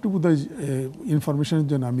ওনার একটু বোধহয় ইনফরমেশনের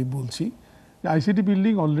জন্য আমি বলছি যে আইসিটি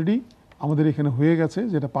বিল্ডিং অলরেডি আমাদের এখানে হয়ে গেছে,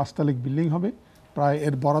 যেটা 5 তলা বিল্ডিং হবে, প্রায়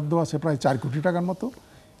এর বরাদ্দ আছে প্রায় 4 কোটি টাকার মতো।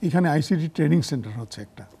 এখানে আইসিটি ট্রেনিং সেন্টার হচ্ছে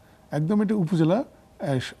একটা, একদম এটা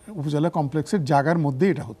উপজেলা কমপ্লেক্সের জায়গার মধ্যে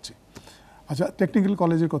এটা হচ্ছে। আচ্ছা, টেকনিক্যাল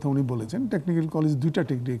কলেজের কথা উনি বলেছেন। টেকনিক্যাল কলেজ, 2টা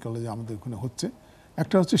টেকনিক্যাল কলেজ আমাদের ওখানে হচ্ছে।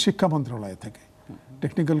 একটা হচ্ছে শিক্ষা মন্ত্রণালয় থেকে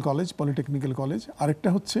টেকনিক্যাল কলেজ, পলিটেকনিক্যাল কলেজ, আরেকটা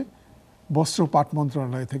হচ্ছে বস্ত্র পাট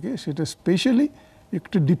মন্ত্রণালয় থেকে, সেটা স্পেশালি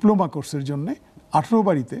একটা ডিপ্লোমা কোর্সের জন্য 18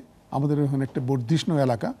 বাড়িতে আমাদের ওখানে একটা বর্ধিষ্ণু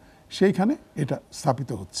এলাকা, সেইখানে এটা স্থাপিত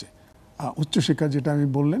হচ্ছে। উচ্চশিক্ষা যেটা আমি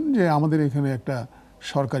বললেন যে আমাদের এখানে একটা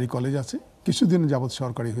সরকারি কলেজ আছে, কিছুদিন যাবৎ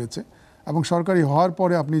সরকারি হয়েছে, এবং সরকারি হওয়ার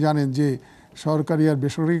পরে আপনি জানেন যে সরকারি আর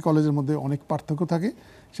বেসরকারি কলেজের মধ্যে অনেক পার্থক্য থাকে।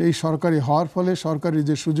 সেই সরকারি হওয়ার ফলে সরকারি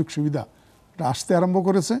যে সুযোগ সুবিধা এটা আসতে আরম্ভ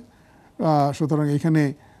করেছে। সুতরাং এখানে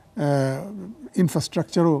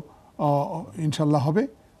ইনফ্রাস্ট্রাকচারও ইনশাল্লাহ হবে।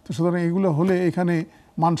 তো সুতরাং এগুলো হলে এখানে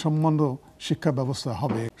মানসম্পন্ন শিক্ষা ব্যবস্থা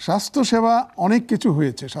হবে। স্বাস্থ্যসেবা অনেক কিছু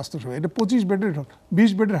হয়েছে। স্বাস্থ্যসেবা এটা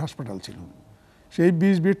 20 বেডের হাসপাতাল ছিল, সেই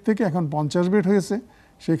 20 বেড থেকে এখন 50 বেড হয়েছে।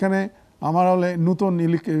 সেখানে আমার হলে নতুন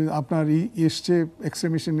আপনার এসছে, এক্স রে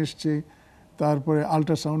মেশিন এসছে, তারপরে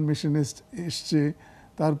আল্ট্রাসাউন্ড মেশিন এসছে,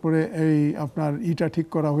 তারপরে এই আপনার ঠিক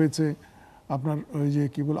করা হয়েছে আপনার ওই যে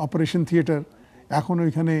কী বলে অপারেশন থিয়েটার। এখন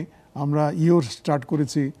ওইখানে আমরা স্টার্ট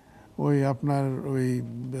করেছি, ওই আপনার ওই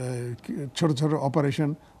ছোট ছোট অপারেশন,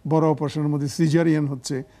 বড় অপারেশনের মধ্যে সিজারিয়ান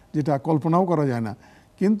হচ্ছে, যেটা কল্পনাও করা যায় না।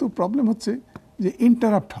 কিন্তু প্রবলেম হচ্ছে যে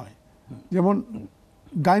ইন্টারাপ্ট হয়, যেমন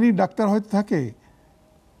গাইনিক ডাক্তার হয়তো থাকে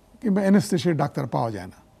কিংবা অ্যানেস্থেশিয়ার ডাক্তার পাওয়া যায়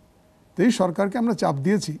না। তো এই সরকারকে আমরা চাপ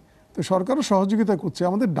দিয়েছি, তো সরকারও সহযোগিতা করছে।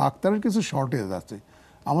 আমাদের ডাক্তারের কিছু শর্টেজ আছে,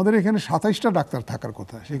 আমাদের এখানে 27টা ডাক্তার থাকার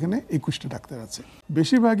কথা, সেখানে 21টা ডাক্তার আছে।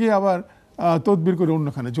 বেশিরভাগই আবার তদবির করে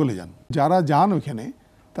অন্যখানে চলে যান। যারা যান ওইখানে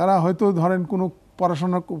তারা হয়তো ধরেন কোনো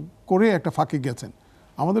পড়াশোনা করে একটা ফাঁকে গেছেন।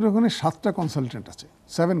 আমাদের ওখানে 7টা কনসালটেন্ট আছে,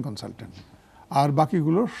 7 কনসালটেন্ট, আর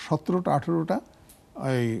বাকিগুলো 17টা 18টা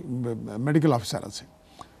এই মেডিকেল অফিসার আছে।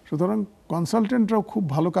 সুতরাং কনসালটেন্টরাও খুব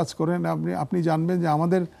ভালো কাজ করেন। আপনি জানবেন যে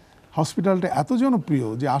আমাদের হসপিটালটা এত জনপ্রিয়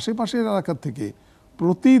যে আশেপাশের এলাকার থেকে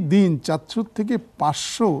প্রতিদিন 400 থেকে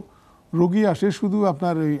 500 রোগী আসে শুধু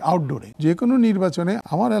আপনার ওই আউটডোরে। যে কোনো নির্বাচনে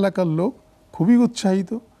আমার এলাকার লোক খুবই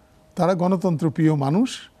উৎসাহিত, তারা গণতন্ত্রপ্রিয় মানুষ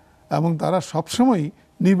এবং তারা সবসময়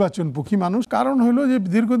নির্বাচনমুখী মানুষ। কারণ হলো যে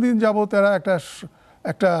দীর্ঘদিন যাবত তারা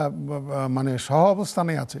একটা মানে সহ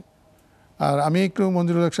অবস্থানে আছে। আর আমি একটু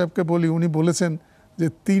মঞ্জুরুল হক সাহেবকে বলি, উনি বলেছেন যে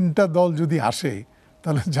 3টা দল যদি আসে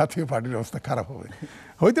তাহলে জাতীয় পার্টির অবস্থা খারাপ হবে।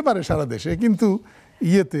 হইতে পারে সারা দেশে, কিন্তু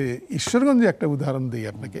ঈশ্বরগঞ্জে একটা উদাহরণ দিই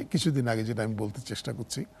আপনাকে, কিছুদিন আগে যেটা আমি বলতে চেষ্টা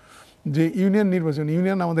করছি, যে ইউনিয়ন নির্বাচন,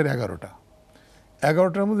 ইউনিয়ন আমাদের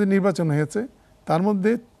 11টার মধ্যে নির্বাচন হয়েছে, তার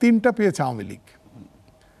মধ্যে 3টা পেয়েছে আওয়ামী লীগ,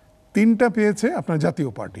 3টা পেয়েছে আপনার জাতীয়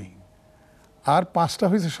পার্টি, আর 5টা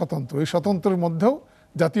হয়েছে স্বতন্ত্র। এই স্বতন্ত্রের মধ্যেও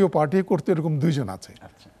জাতীয় পার্টি করতে এরকম 2 জন আছে,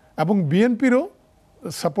 এবং বিএনপিরও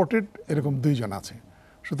সাপোর্টেড এরকম 2 জন আছে।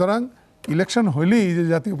 সুতরাং ইলেকশন হলেই যে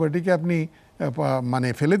জাতীয় পার্টিকে আপনি মানে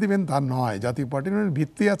ফেলে দিবেন তা নয়। জাতীয় পার্টির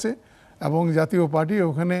ভিত্তি আছে, এবং জাতীয় পার্টি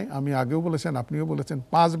ওখানে আমি আগেও বলেছেন, আপনিও বলেছেন,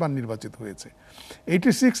 5 বার নির্বাচিত হয়েছে।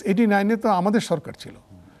 86, 89-এ তো আমাদের সরকার ছিল,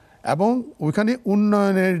 এবং ওইখানে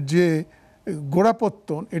উন্নয়নের যে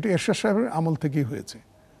গোড়াপত্তন এটা এরশাদ সাহেবের আমল থেকেই হয়েছে।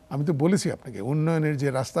 আমি তো বলেছি আপনাকে, উন্নয়নের যে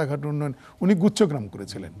রাস্তাঘাট উন্নয়ন, উনি গুচ্ছগ্রাম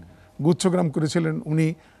করেছিলেন। উনি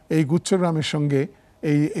এই গুচ্ছগ্রামের সঙ্গে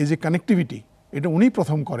এই যে কানেক্টিভিটি, এটা উনি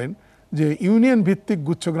প্রথম করেন, যে ইউনিয়ন ভিত্তিক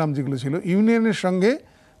গুচ্ছগ্রাম যেগুলো ছিল, ইউনিয়নের সঙ্গে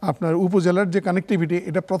আপনার উপজেলার যে কানেক্টিভিটি,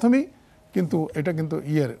 এটা প্রথমেই কিন্তু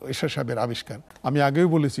এরশাদ সাহেবের আবিষ্কার। আমি আগেও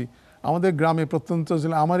বলেছি, আমাদের গ্রামে প্রত্যন্ত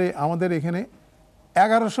জেলা আমাদের এখানে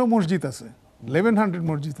 1100 মসজিদ আছে, 1100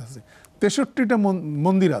 মসজিদ আছে, 63টা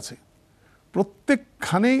মন্দির আছে।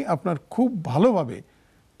 প্রত্যেকখানেই আপনার খুব ভালোভাবে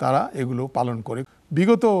তারা এগুলো পালন করে।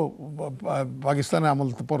 বিগত পাকিস্তানের আমল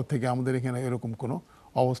পর থেকে আমাদের এখানে এরকম কোনো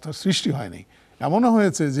অবস্থার সৃষ্টি হয়নি। এমনও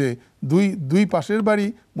হয়েছে যে দুই পাশের বাড়ি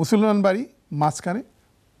মুসলমান বাড়ি, মাঝখানে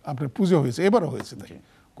আপনার পুজো হয়েছে, এবারও হয়েছে। তাই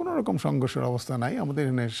কোনো রকম সংঘর্ষের অবস্থা নাই। আমাদের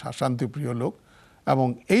এখানে শান্তিপ্রিয় লোক, এবং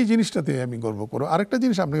এই জিনিসটাতে আমি গর্ব করব। আরেকটা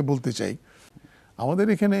জিনিস আপনাকে বলতে চাই, আমাদের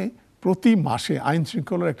এখানে প্রতি মাসে আইন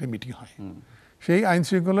শৃঙ্খলার একটা মিটিং হয়। সেই আইন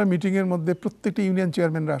শৃঙ্খলার মিটিংয়ের মধ্যে প্রত্যেকটি ইউনিয়ন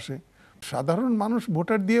চেয়ারম্যানরা আসে। সাধারণ মানুষ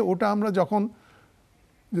ভোটার দিয়ে ওটা আমরা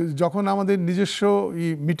যখন আমাদের নিজস্ব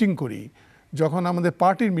মিটিং করি, যখন আমাদের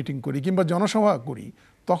পার্টির মিটিং করি কিংবা জনসভা করি,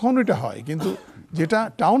 তখন এটা হয়। কিন্তু যেটা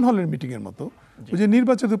টাউন হলের মিটিংয়ের মতো, ওই যে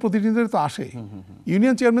নির্বাচিত প্রতিনিধিরা তো আসে,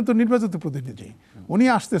 ইউনিয়ন চেয়ারম্যান তো নির্বাচিত প্রতিনিধি, উনি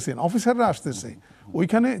আসতেছেন, অফিসাররা আসতেছে,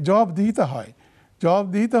 ওইখানে জবাবদিহিতা হয়,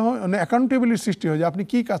 মানে অ্যাকাউন্টেবিলিটির সৃষ্টি হয় যে আপনি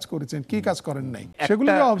কি কাজ করেছেন, কি কাজ করেন নাই, সেগুলো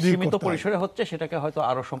সীমিত পরিসরে হচ্ছে, সেটাকে হয়তো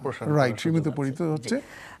আরো সম্প্রসারণ, রাইট, সীমিত পরিসরে হচ্ছে,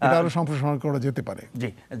 এটা আরো সম্প্রসারণ করা যেতে পারে। জি,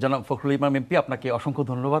 জনাব ফখরুল ইমাম এমপি, আপনাকে অসংখ্য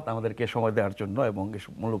ধন্যবাদ আমাদেরকে সময় দেওয়ার জন্য এবং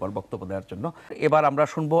মূল্যবান বক্তব্য দেওয়ার জন্য। এবার আমরা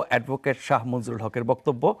শুনবো অ্যাডভোকেট শাহ মনজুরুল হকের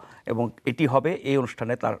বক্তব্য, এবং এটি হবে এই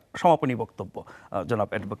অনুষ্ঠানে তার সমাপনী বক্তব্য। জনাব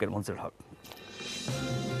অ্যাডভোকেট মনজুরুল হক।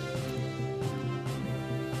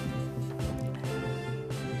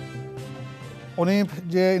 উনি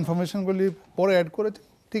যে ইনফরমেশনগুলি পরে অ্যাড করেছে,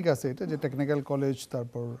 ঠিক আছে, এটা যে টেকনিক্যাল কলেজ,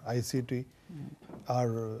 তারপর আইসিটি আর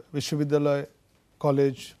বিশ্ববিদ্যালয়,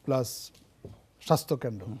 কলেজ প্লাস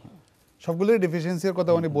স্বাস্থ্যকেন্দ্র, সবগুলোর ডেফিসিয়েন্সির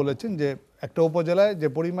কথা উনি বলেছেন। যে একটা উপজেলায় যে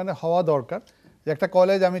পরিমাণে হওয়া দরকার, যে একটা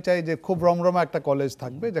কলেজ আমি চাই যে খুব রমরমা একটা কলেজ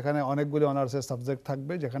থাকবে, যেখানে অনেকগুলি অনার্সের সাবজেক্ট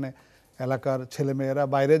থাকবে, যেখানে এলাকার ছেলেমেয়েরা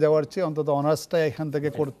বাইরে যাওয়ার চেয়ে অন্তত অনার্সটাই এখান থেকে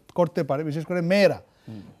করতে পারে, বিশেষ করে মেয়েরা।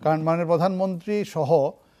 কারণ মাননীয় প্রধানমন্ত্রী সহ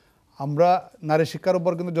আমরা নারী শিক্ষার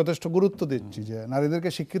উপর কিন্তু যথেষ্ট গুরুত্ব দিচ্ছি, যে নারীদেরকে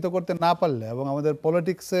শিক্ষিত করতে না পারলে, এবং আমাদের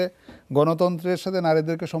পলিটিক্সে গণতন্ত্রের সাথে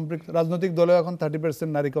নারীদেরকে সম্পৃক্ত, রাজনৈতিক দলেও এখন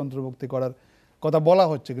 30% নারীকে অন্তর্ভুক্তি করার কথা বলা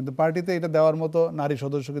হচ্ছে, কিন্তু পার্টিতে এটা দেওয়ার মতো নারী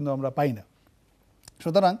সদস্য কিন্তু আমরা পাই না।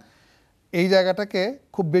 সুতরাং এই জায়গাটাকে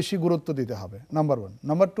খুব বেশি গুরুত্ব দিতে হবে, নাম্বার 1।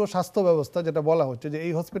 নাম্বার 2, স্বাস্থ্য ব্যবস্থা, যেটা বলা হচ্ছে যে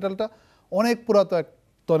এই হসপিটালটা অনেক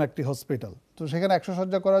পুরাতন একটি হসপিটাল, তো সেখানে 100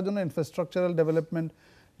 শয্যা করার জন্য ইনফ্রাস্ট্রাকচারাল ডেভেলপমেন্ট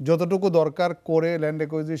যতটুকু দরকার করে, ল্যান্ড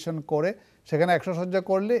অ্যাকুইজিশন করে সেখানে 100 শয্যা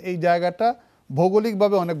করলে, এই জায়গাটা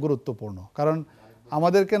ভৌগোলিকভাবে অনেক গুরুত্বপূর্ণ। কারণ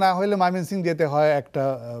আমাদেরকে না হলে ময়মনসিং যেতে হয় একটা,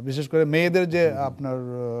 বিশেষ করে মেয়েদের যে আপনার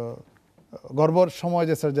গর্ভর সময়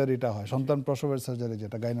যে সার্জারিটা হয়, সন্তান প্রসবের সার্জারি,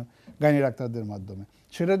 যেটা গাইনি ডাক্তারদের মাধ্যমে,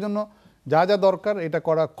 সেটার জন্য যা যা দরকার এটা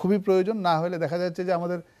করা খুবই প্রয়োজন। না হলে দেখা যাচ্ছে যে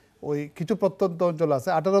আমাদের ওই কিছু প্রত্যন্ত অঞ্চল আছে,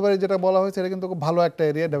 18 বাড়ি যেটা বলা হয়েছে, এটা কিন্তু খুব ভালো একটা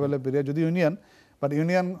এরিয়া, ডেভেলপ এরিয়া, যদি ইউনিয়ন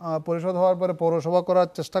পরিষদ হওয়ার পরে পৌরসভা করার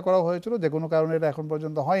চেষ্টা করা হয়েছিল, যে কোনো কারণে এটা এখন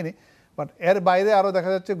পর্যন্ত হয়নি। বাট এর বাইরে আরও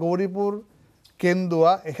দেখা যাচ্ছে গৌরীপুর,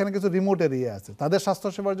 কেন্দুয়া, এখানে কিছু রিমোট এরিয়া আছে, তাদের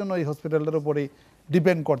স্বাস্থ্যসেবার জন্য এই হসপিটালটার উপরেই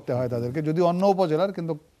ডিপেন্ড করতে হয় তাদেরকে, যদি অন্য উপজেলার,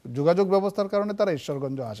 কিন্তু যোগাযোগ ব্যবস্থার কারণে তারা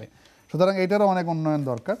ঈশ্বরগঞ্জ আসে। সুতরাং এইটারও অনেক উন্নয়ন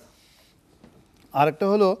দরকার। আরেকটা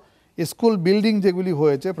হলো স্কুল বিল্ডিং যেগুলি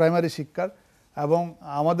হয়েছে প্রাইমারি শিক্ষার, এবং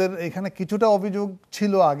আমাদের এখানে কিছুটা অভিযোগ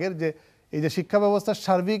ছিল আগের, যে এই যে শিক্ষা ব্যবস্থার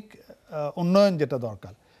সার্বিক উন্নয়ন যেটা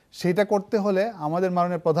দরকার, সেইটা করতে হলে আমাদের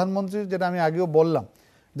মাননীয় প্রধানমন্ত্রীর, যেটা আমি আগেও বললাম,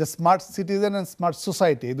 যে smart citizen and smart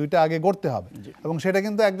society, এই দুইটা আগে গড়তে হবে, এবং সেটা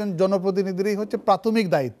কিন্তু একজন জনপ্রতিনিধিরই হচ্ছে প্রাথমিক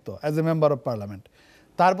দায়িত্ব as a member of parliament.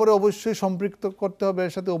 তারপরে অবশ্যই সম্পৃক্ত করতে হবে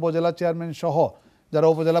এর সাথে উপজেলা চেয়ারম্যান সহ যারা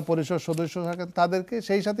উপজেলা পরিষদ সদস্য থাকেন তাদেরকে,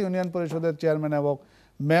 সেই সাথে ইউনিয়ন পরিষদের চেয়ারম্যান এবং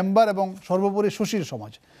মেম্বার, এবং সর্বোপরি সুশীল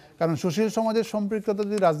সমাজ। কারণ সুশীল সমাজের সম্পৃক্ততা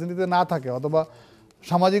যদি রাজনীতিতে না থাকে, অথবা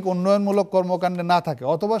সামাজিক উন্নয়নমূলক কর্মকাণ্ডে না থাকে,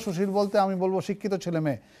 অথবা সুশীল বলতে আমি বলবো শিক্ষিত ছেলে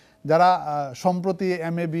মেয়ে যারা সম্প্রতি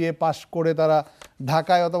MA BA পাস করে তারা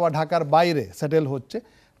ঢাকায় অথবা ঢাকার বাইরে সেটেল হচ্ছে,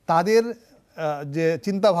 তাদের যে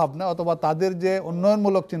চিন্তাভাবনা, অথবা তাদের যে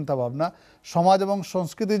উন্নয়নমূলক চিন্তাভাবনা, সমাজ এবং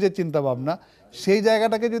সংস্কৃতির যে চিন্তাভাবনা, সেই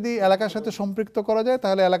জায়গাটাকে যদি এলাকার সাথে সম্পৃক্ত করা যায়,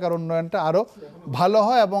 তাহলে এলাকার উন্নয়নটা আরও ভালো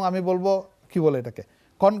হয়, এবং আমি বলবো কি বলে এটাকে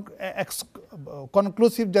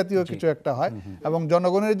কনক্লুসিভ জাতীয় কিছু একটা হয়, এবং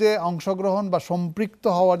জনগণের যে অংশগ্রহণ বা সম্পৃক্ত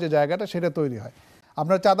হওয়ার যে জায়গাটা, সেটা তৈরি হয়।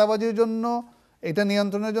 আপনার চাঁদাবাজির জন্য, এটা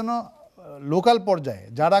নিয়ন্ত্রণের জন্য লোকাল পর্যায়ে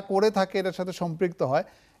যারা করে থাকে, এটার সাথে সম্পৃক্ত হয়,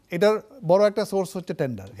 এটার বড় একটা সোর্স হচ্ছে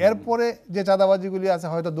টেন্ডার। এরপরে যে চাঁদাবাজিগুলি আছে,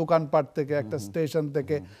 হয়তো দোকানপাট থেকে, একটা স্টেশন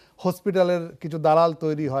থেকে, হসপিটালের কিছু দালাল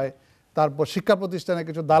তৈরি হয়, তারপর শিক্ষা প্রতিষ্ঠানে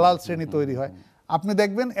কিছু দালাল শ্রেণী তৈরি হয়। আপনি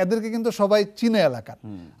দেখবেন এদেরকে কিন্তু সবাই চিনে এলাকার।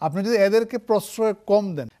 আপনি যদি এদেরকে প্রশ্রয় কম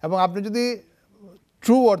দেন, এবং আপনি যদি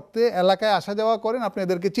ট্রু অর্থে এলাকায় আসা যাওয়া করেন, আপনি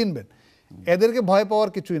এদেরকে চিনবেন। এদেরকে ভয় পাওয়ার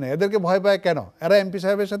কিছুই নাই। এদেরকে ভয় পায় কেন? এরা MP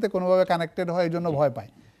সাহেবের সাথে কোনোভাবে কানেক্টেড হয়, এই জন্য ভয় পায়,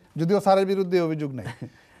 যদিও স্যারের বিরুদ্ধে অভিযোগ নেই।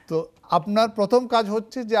 তো আপনার প্রথম কাজ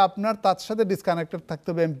হচ্ছে যে আপনার তার সাথে ডিসকানেক্টেড থাকতে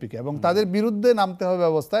হবে MP-কে, এবং তাদের বিরুদ্ধে নামতে হবে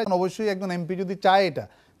ব্যবস্থায়। অবশ্যই একজন MP যদি চায় এটা,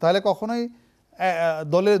 তাহলে কখনোই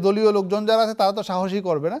দলীয় লোকজন যারা আছে তারা তো সাহসই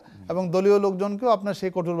করবে না, এবং দলীয় লোকজনকেও আপনার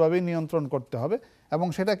সেই কঠোরভাবেই নিয়ন্ত্রণ করতে হবে, এবং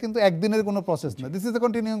সেটা কিন্তু একদিনের কোনো প্রসেস না, this is a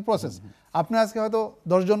continuing process. আপনি আজকে হয়তো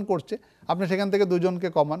 10 জন করছে, আপনি সেখান থেকে 2 জনকে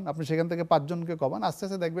কমান, আপনি সেখান থেকে 5 জনকে কমান, আস্তে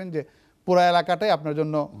আস্তে দেখবেন যে পুরো এলাকাটাই আপনার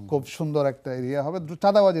জন্য খুব সুন্দর একটা এরিয়া হবে।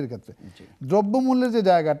 চাঁদাবাজির ক্ষেত্রে দ্রব্যমূল্যের যে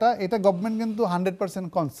জায়গাটা, এটা গভর্নমেন্ট কিন্তু 100%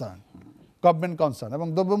 কনসার্ন, গভর্নমেন্ট কনসার্ন। এবং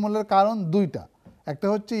দ্রব্যমূল্যের কারণ 2টা, একটা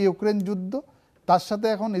হচ্ছে ইউক্রেন যুদ্ধ, তার সাথে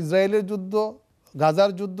এখন ইসরায়েলের যুদ্ধ,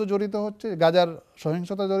 গাজার যুদ্ধ জড়িত হচ্ছে, গাজার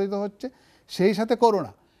সহিংসতা জড়িত হচ্ছে, সেই সাথে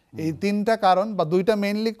করোনা। এই 3টা কারণ বা 2টা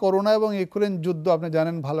মেইনলি করোনা এবং ইউক্রেন যুদ্ধ আপনি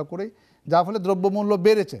জানেন ভালো করেই, যার ফলে দ্রব্যমূল্য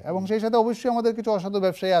বেড়েছে। এবং সেই সাথে অবশ্যই আমাদের কিছু অসাধু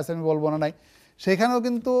ব্যবসায়ী আছে, আমি বলবো না নাই, সেখানেও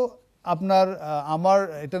কিন্তু আপনার আমার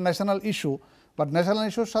এটা ন্যাশনাল ইস্যু, বাট ন্যাশনাল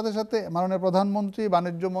ইস্যুর সাথে সাথে মাননীয় প্রধানমন্ত্রী,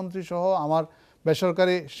 বাণিজ্য মন্ত্রী সহ আমার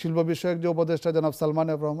বেসরকারি শিল্প বিষয়ক যে উপদেষ্টা জনাব সালমান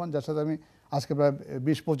রহমান, যার সাথে আমি আজকে প্রায়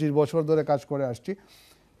 20-25 বছর ধরে কাজ করে আসছি,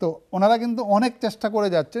 তো ওনারা কিন্তু অনেক চেষ্টা করে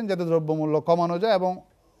যাচ্ছেন যাতে দ্রব্যমূল্য কমানো যায় এবং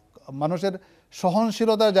মানুষের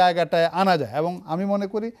সহনশীলতার জায়গাটায় আনা যায়। এবং আমি মনে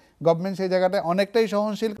করি গভর্নমেন্ট সেই জায়গাটায় অনেকটাই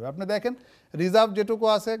সহনশীল। আপনি দেখেন রিজার্ভ যেটুকু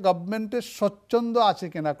আছে, গভর্নমেন্টের স্বচ্ছন্দ আছে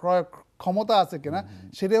কিনা, ক্রয় ক্ষমতা আছে কিনা,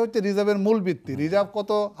 সেটা হচ্ছে রিজার্ভের মূল ভিত্তি। রিজার্ভ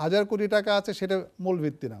কত হাজার কোটি টাকা আছে সেটা মূল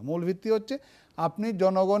ভিত্তি না, মূল ভিত্তি হচ্ছে আপনি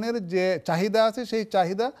জনগণের যে চাহিদা আছে সেই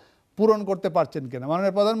চাহিদা পূরণ করতে পারছেন কিনা।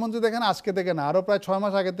 মাননীয় প্রধানমন্ত্রী দেখেন আজকে থেকে না, আরও প্রায় 6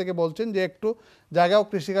 মাস আগে থেকে বলছেন যে একটু জায়গাও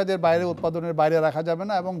কৃষিকাজের বাইরে, উৎপাদনের বাইরে রাখা যাবে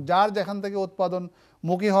না, এবং যার যেখান থেকে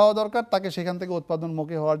উৎপাদনমুখী হওয়া দরকার তাকে সেখান থেকে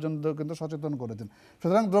উৎপাদনমুখী হওয়ার জন্য কিন্তু সচেতন করেছেন।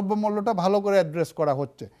 সুতরাং দ্রব্যমূল্যটা ভালো করে অ্যাড্রেস করা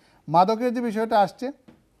হচ্ছে। মাদকের যে বিষয়টা আসছে,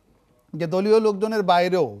 যে দলীয় লোকজনের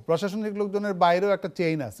বাইরেও, প্রশাসনিক লোকজনের বাইরেও একটা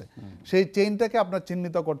চেইন আছে, সেই চেইনটাকে আপনার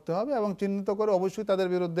চিহ্নিত করতে হবে এবং চিহ্নিত করে অবশ্যই তাদের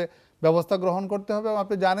বিরুদ্ধে ব্যবস্থা গ্রহণ করতে হবে। এবং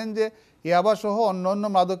আপনি জানেন যে ইয়াবা সহ অন্য অন্য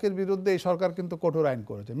মাদকের বিরুদ্ধে এই সরকার কিন্তু কঠোর আইন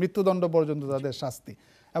করেছে, মৃত্যুদণ্ড পর্যন্ত তাদের শাস্তি।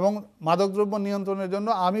 এবং মাদকদ্রব্য নিয়ন্ত্রণের জন্য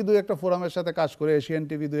আমি 2-1টা ফোরামের সাথে কাজ করে, এশিয়ান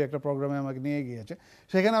টিভি 2-1টা প্রোগ্রামে আমাকে নিয়ে গিয়েছে,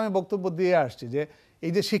 সেখানে আমি বক্তব্য দিয়ে আসছি যে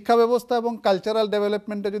এই যে শিক্ষা ব্যবস্থা এবং কালচারাল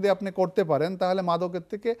ডেভেলপমেন্টটা যদি আপনি করতে পারেন, তাহলে মাদকের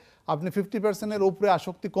থেকে আপনি 50%-এর উপরে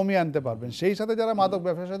আসক্তি কমিয়ে আনতে পারবেন। সেই সাথে যারা মাদক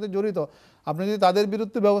ব্যবসার সাথে জড়িত, আপনি যদি তাদের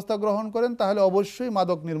বিরুদ্ধে ব্যবস্থা গ্রহণ করেন, তাহলে অবশ্যই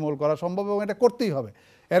মাদক নির্মূল করা সম্ভব এবং এটা করতেই হবে,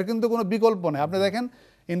 এর কিন্তু কোনো বিকল্প নেই। আপনি দেখেন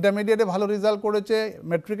ইন্টারমিডিয়েটে ভালো রেজাল্ট করেছে,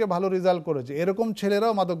 মেট্রিকে ভালো রেজাল্ট করেছে, এরকম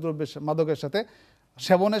ছেলেরাও মাদকের সাথে,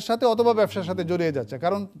 সেবনের সাথে অথবা ব্যবসার সাথে জড়িয়ে যাচ্ছে,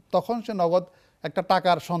 কারণ তখন সে নগদ একটা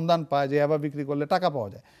টাকার সন্ধান পায় যে এবার বিক্রি করলে টাকা পাওয়া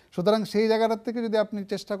যায়। সুতরাং সেই জায়গাটার থেকে যদি আপনি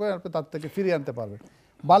চেষ্টা করেন, আপনি তার থেকে ফিরিয়ে আনতে পারবেন।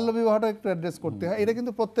 বাল্যবিবাহটা একটু অ্যাড্রেস করতে হয়, এটা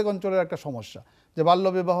কিন্তু প্রত্যেক অঞ্চলের একটা সমস্যা যে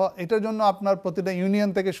বাল্যবিবাহ, এটার জন্য আপনার প্রতিটা ইউনিয়ন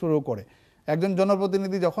থেকে শুরু করে একজন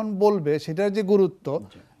জনপ্রতিনিধি যখন বলবে, সেটার যে গুরুত্ব,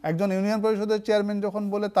 একজন ইউনিয়ন পরিষদের চেয়ারম্যান যখন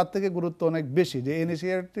বলে, তার থেকে গুরুত্ব অনেক বেশি। যে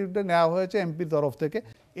ইনিশিয়েটিভটা নেওয়া হয়েছে এমপির তরফ থেকে,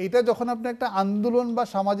 এইটা যখন আপনি একটা আন্দোলন বা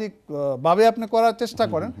সামাজিক ভাবে আপনি করার চেষ্টা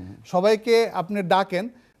করেন, সবাইকে আপনি ডাকেন,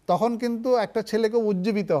 তখন কিন্তু একটা ছেলেকে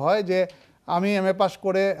উজ্জীবিত হয় যে আমি এমএ পাস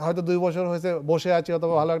করে হয়তো 2 বছর হয়েছে বসে আছি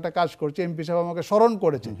অথবা ভালো একটা কাজ করছি, এমপি সাহেব আমাকে স্মরণ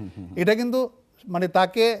করেছে। এটা কিন্তু মানে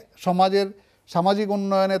তাকে সমাজের সামাজিক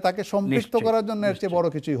উন্নয়নে তাকে সম্পৃক্ত করার জন্য এর চেয়ে বড়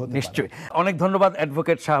কিছুই হতে পারে। নিশ্চয়ই। অনেক ধন্যবাদ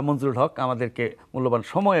অ্যাডভোকেট শাহ মঞ্জুরুল হক আমাদেরকে মূল্যবান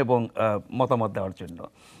সময় এবং মতামত দেওয়ার জন্য।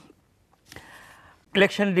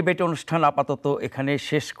 ইলেকশন ডিবেট অনুষ্ঠান আপাতত এখানে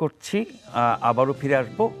শেষ করছি। আবারও ফিরে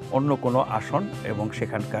আসবো অন্য কোনো আসন এবং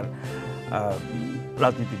সেখানকার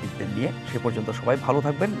রাজনীতিবিদদের নিয়ে। সে পর্যন্ত সবাই ভালো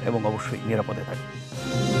থাকবেন এবং অবশ্যই নিরাপদে থাকবেন।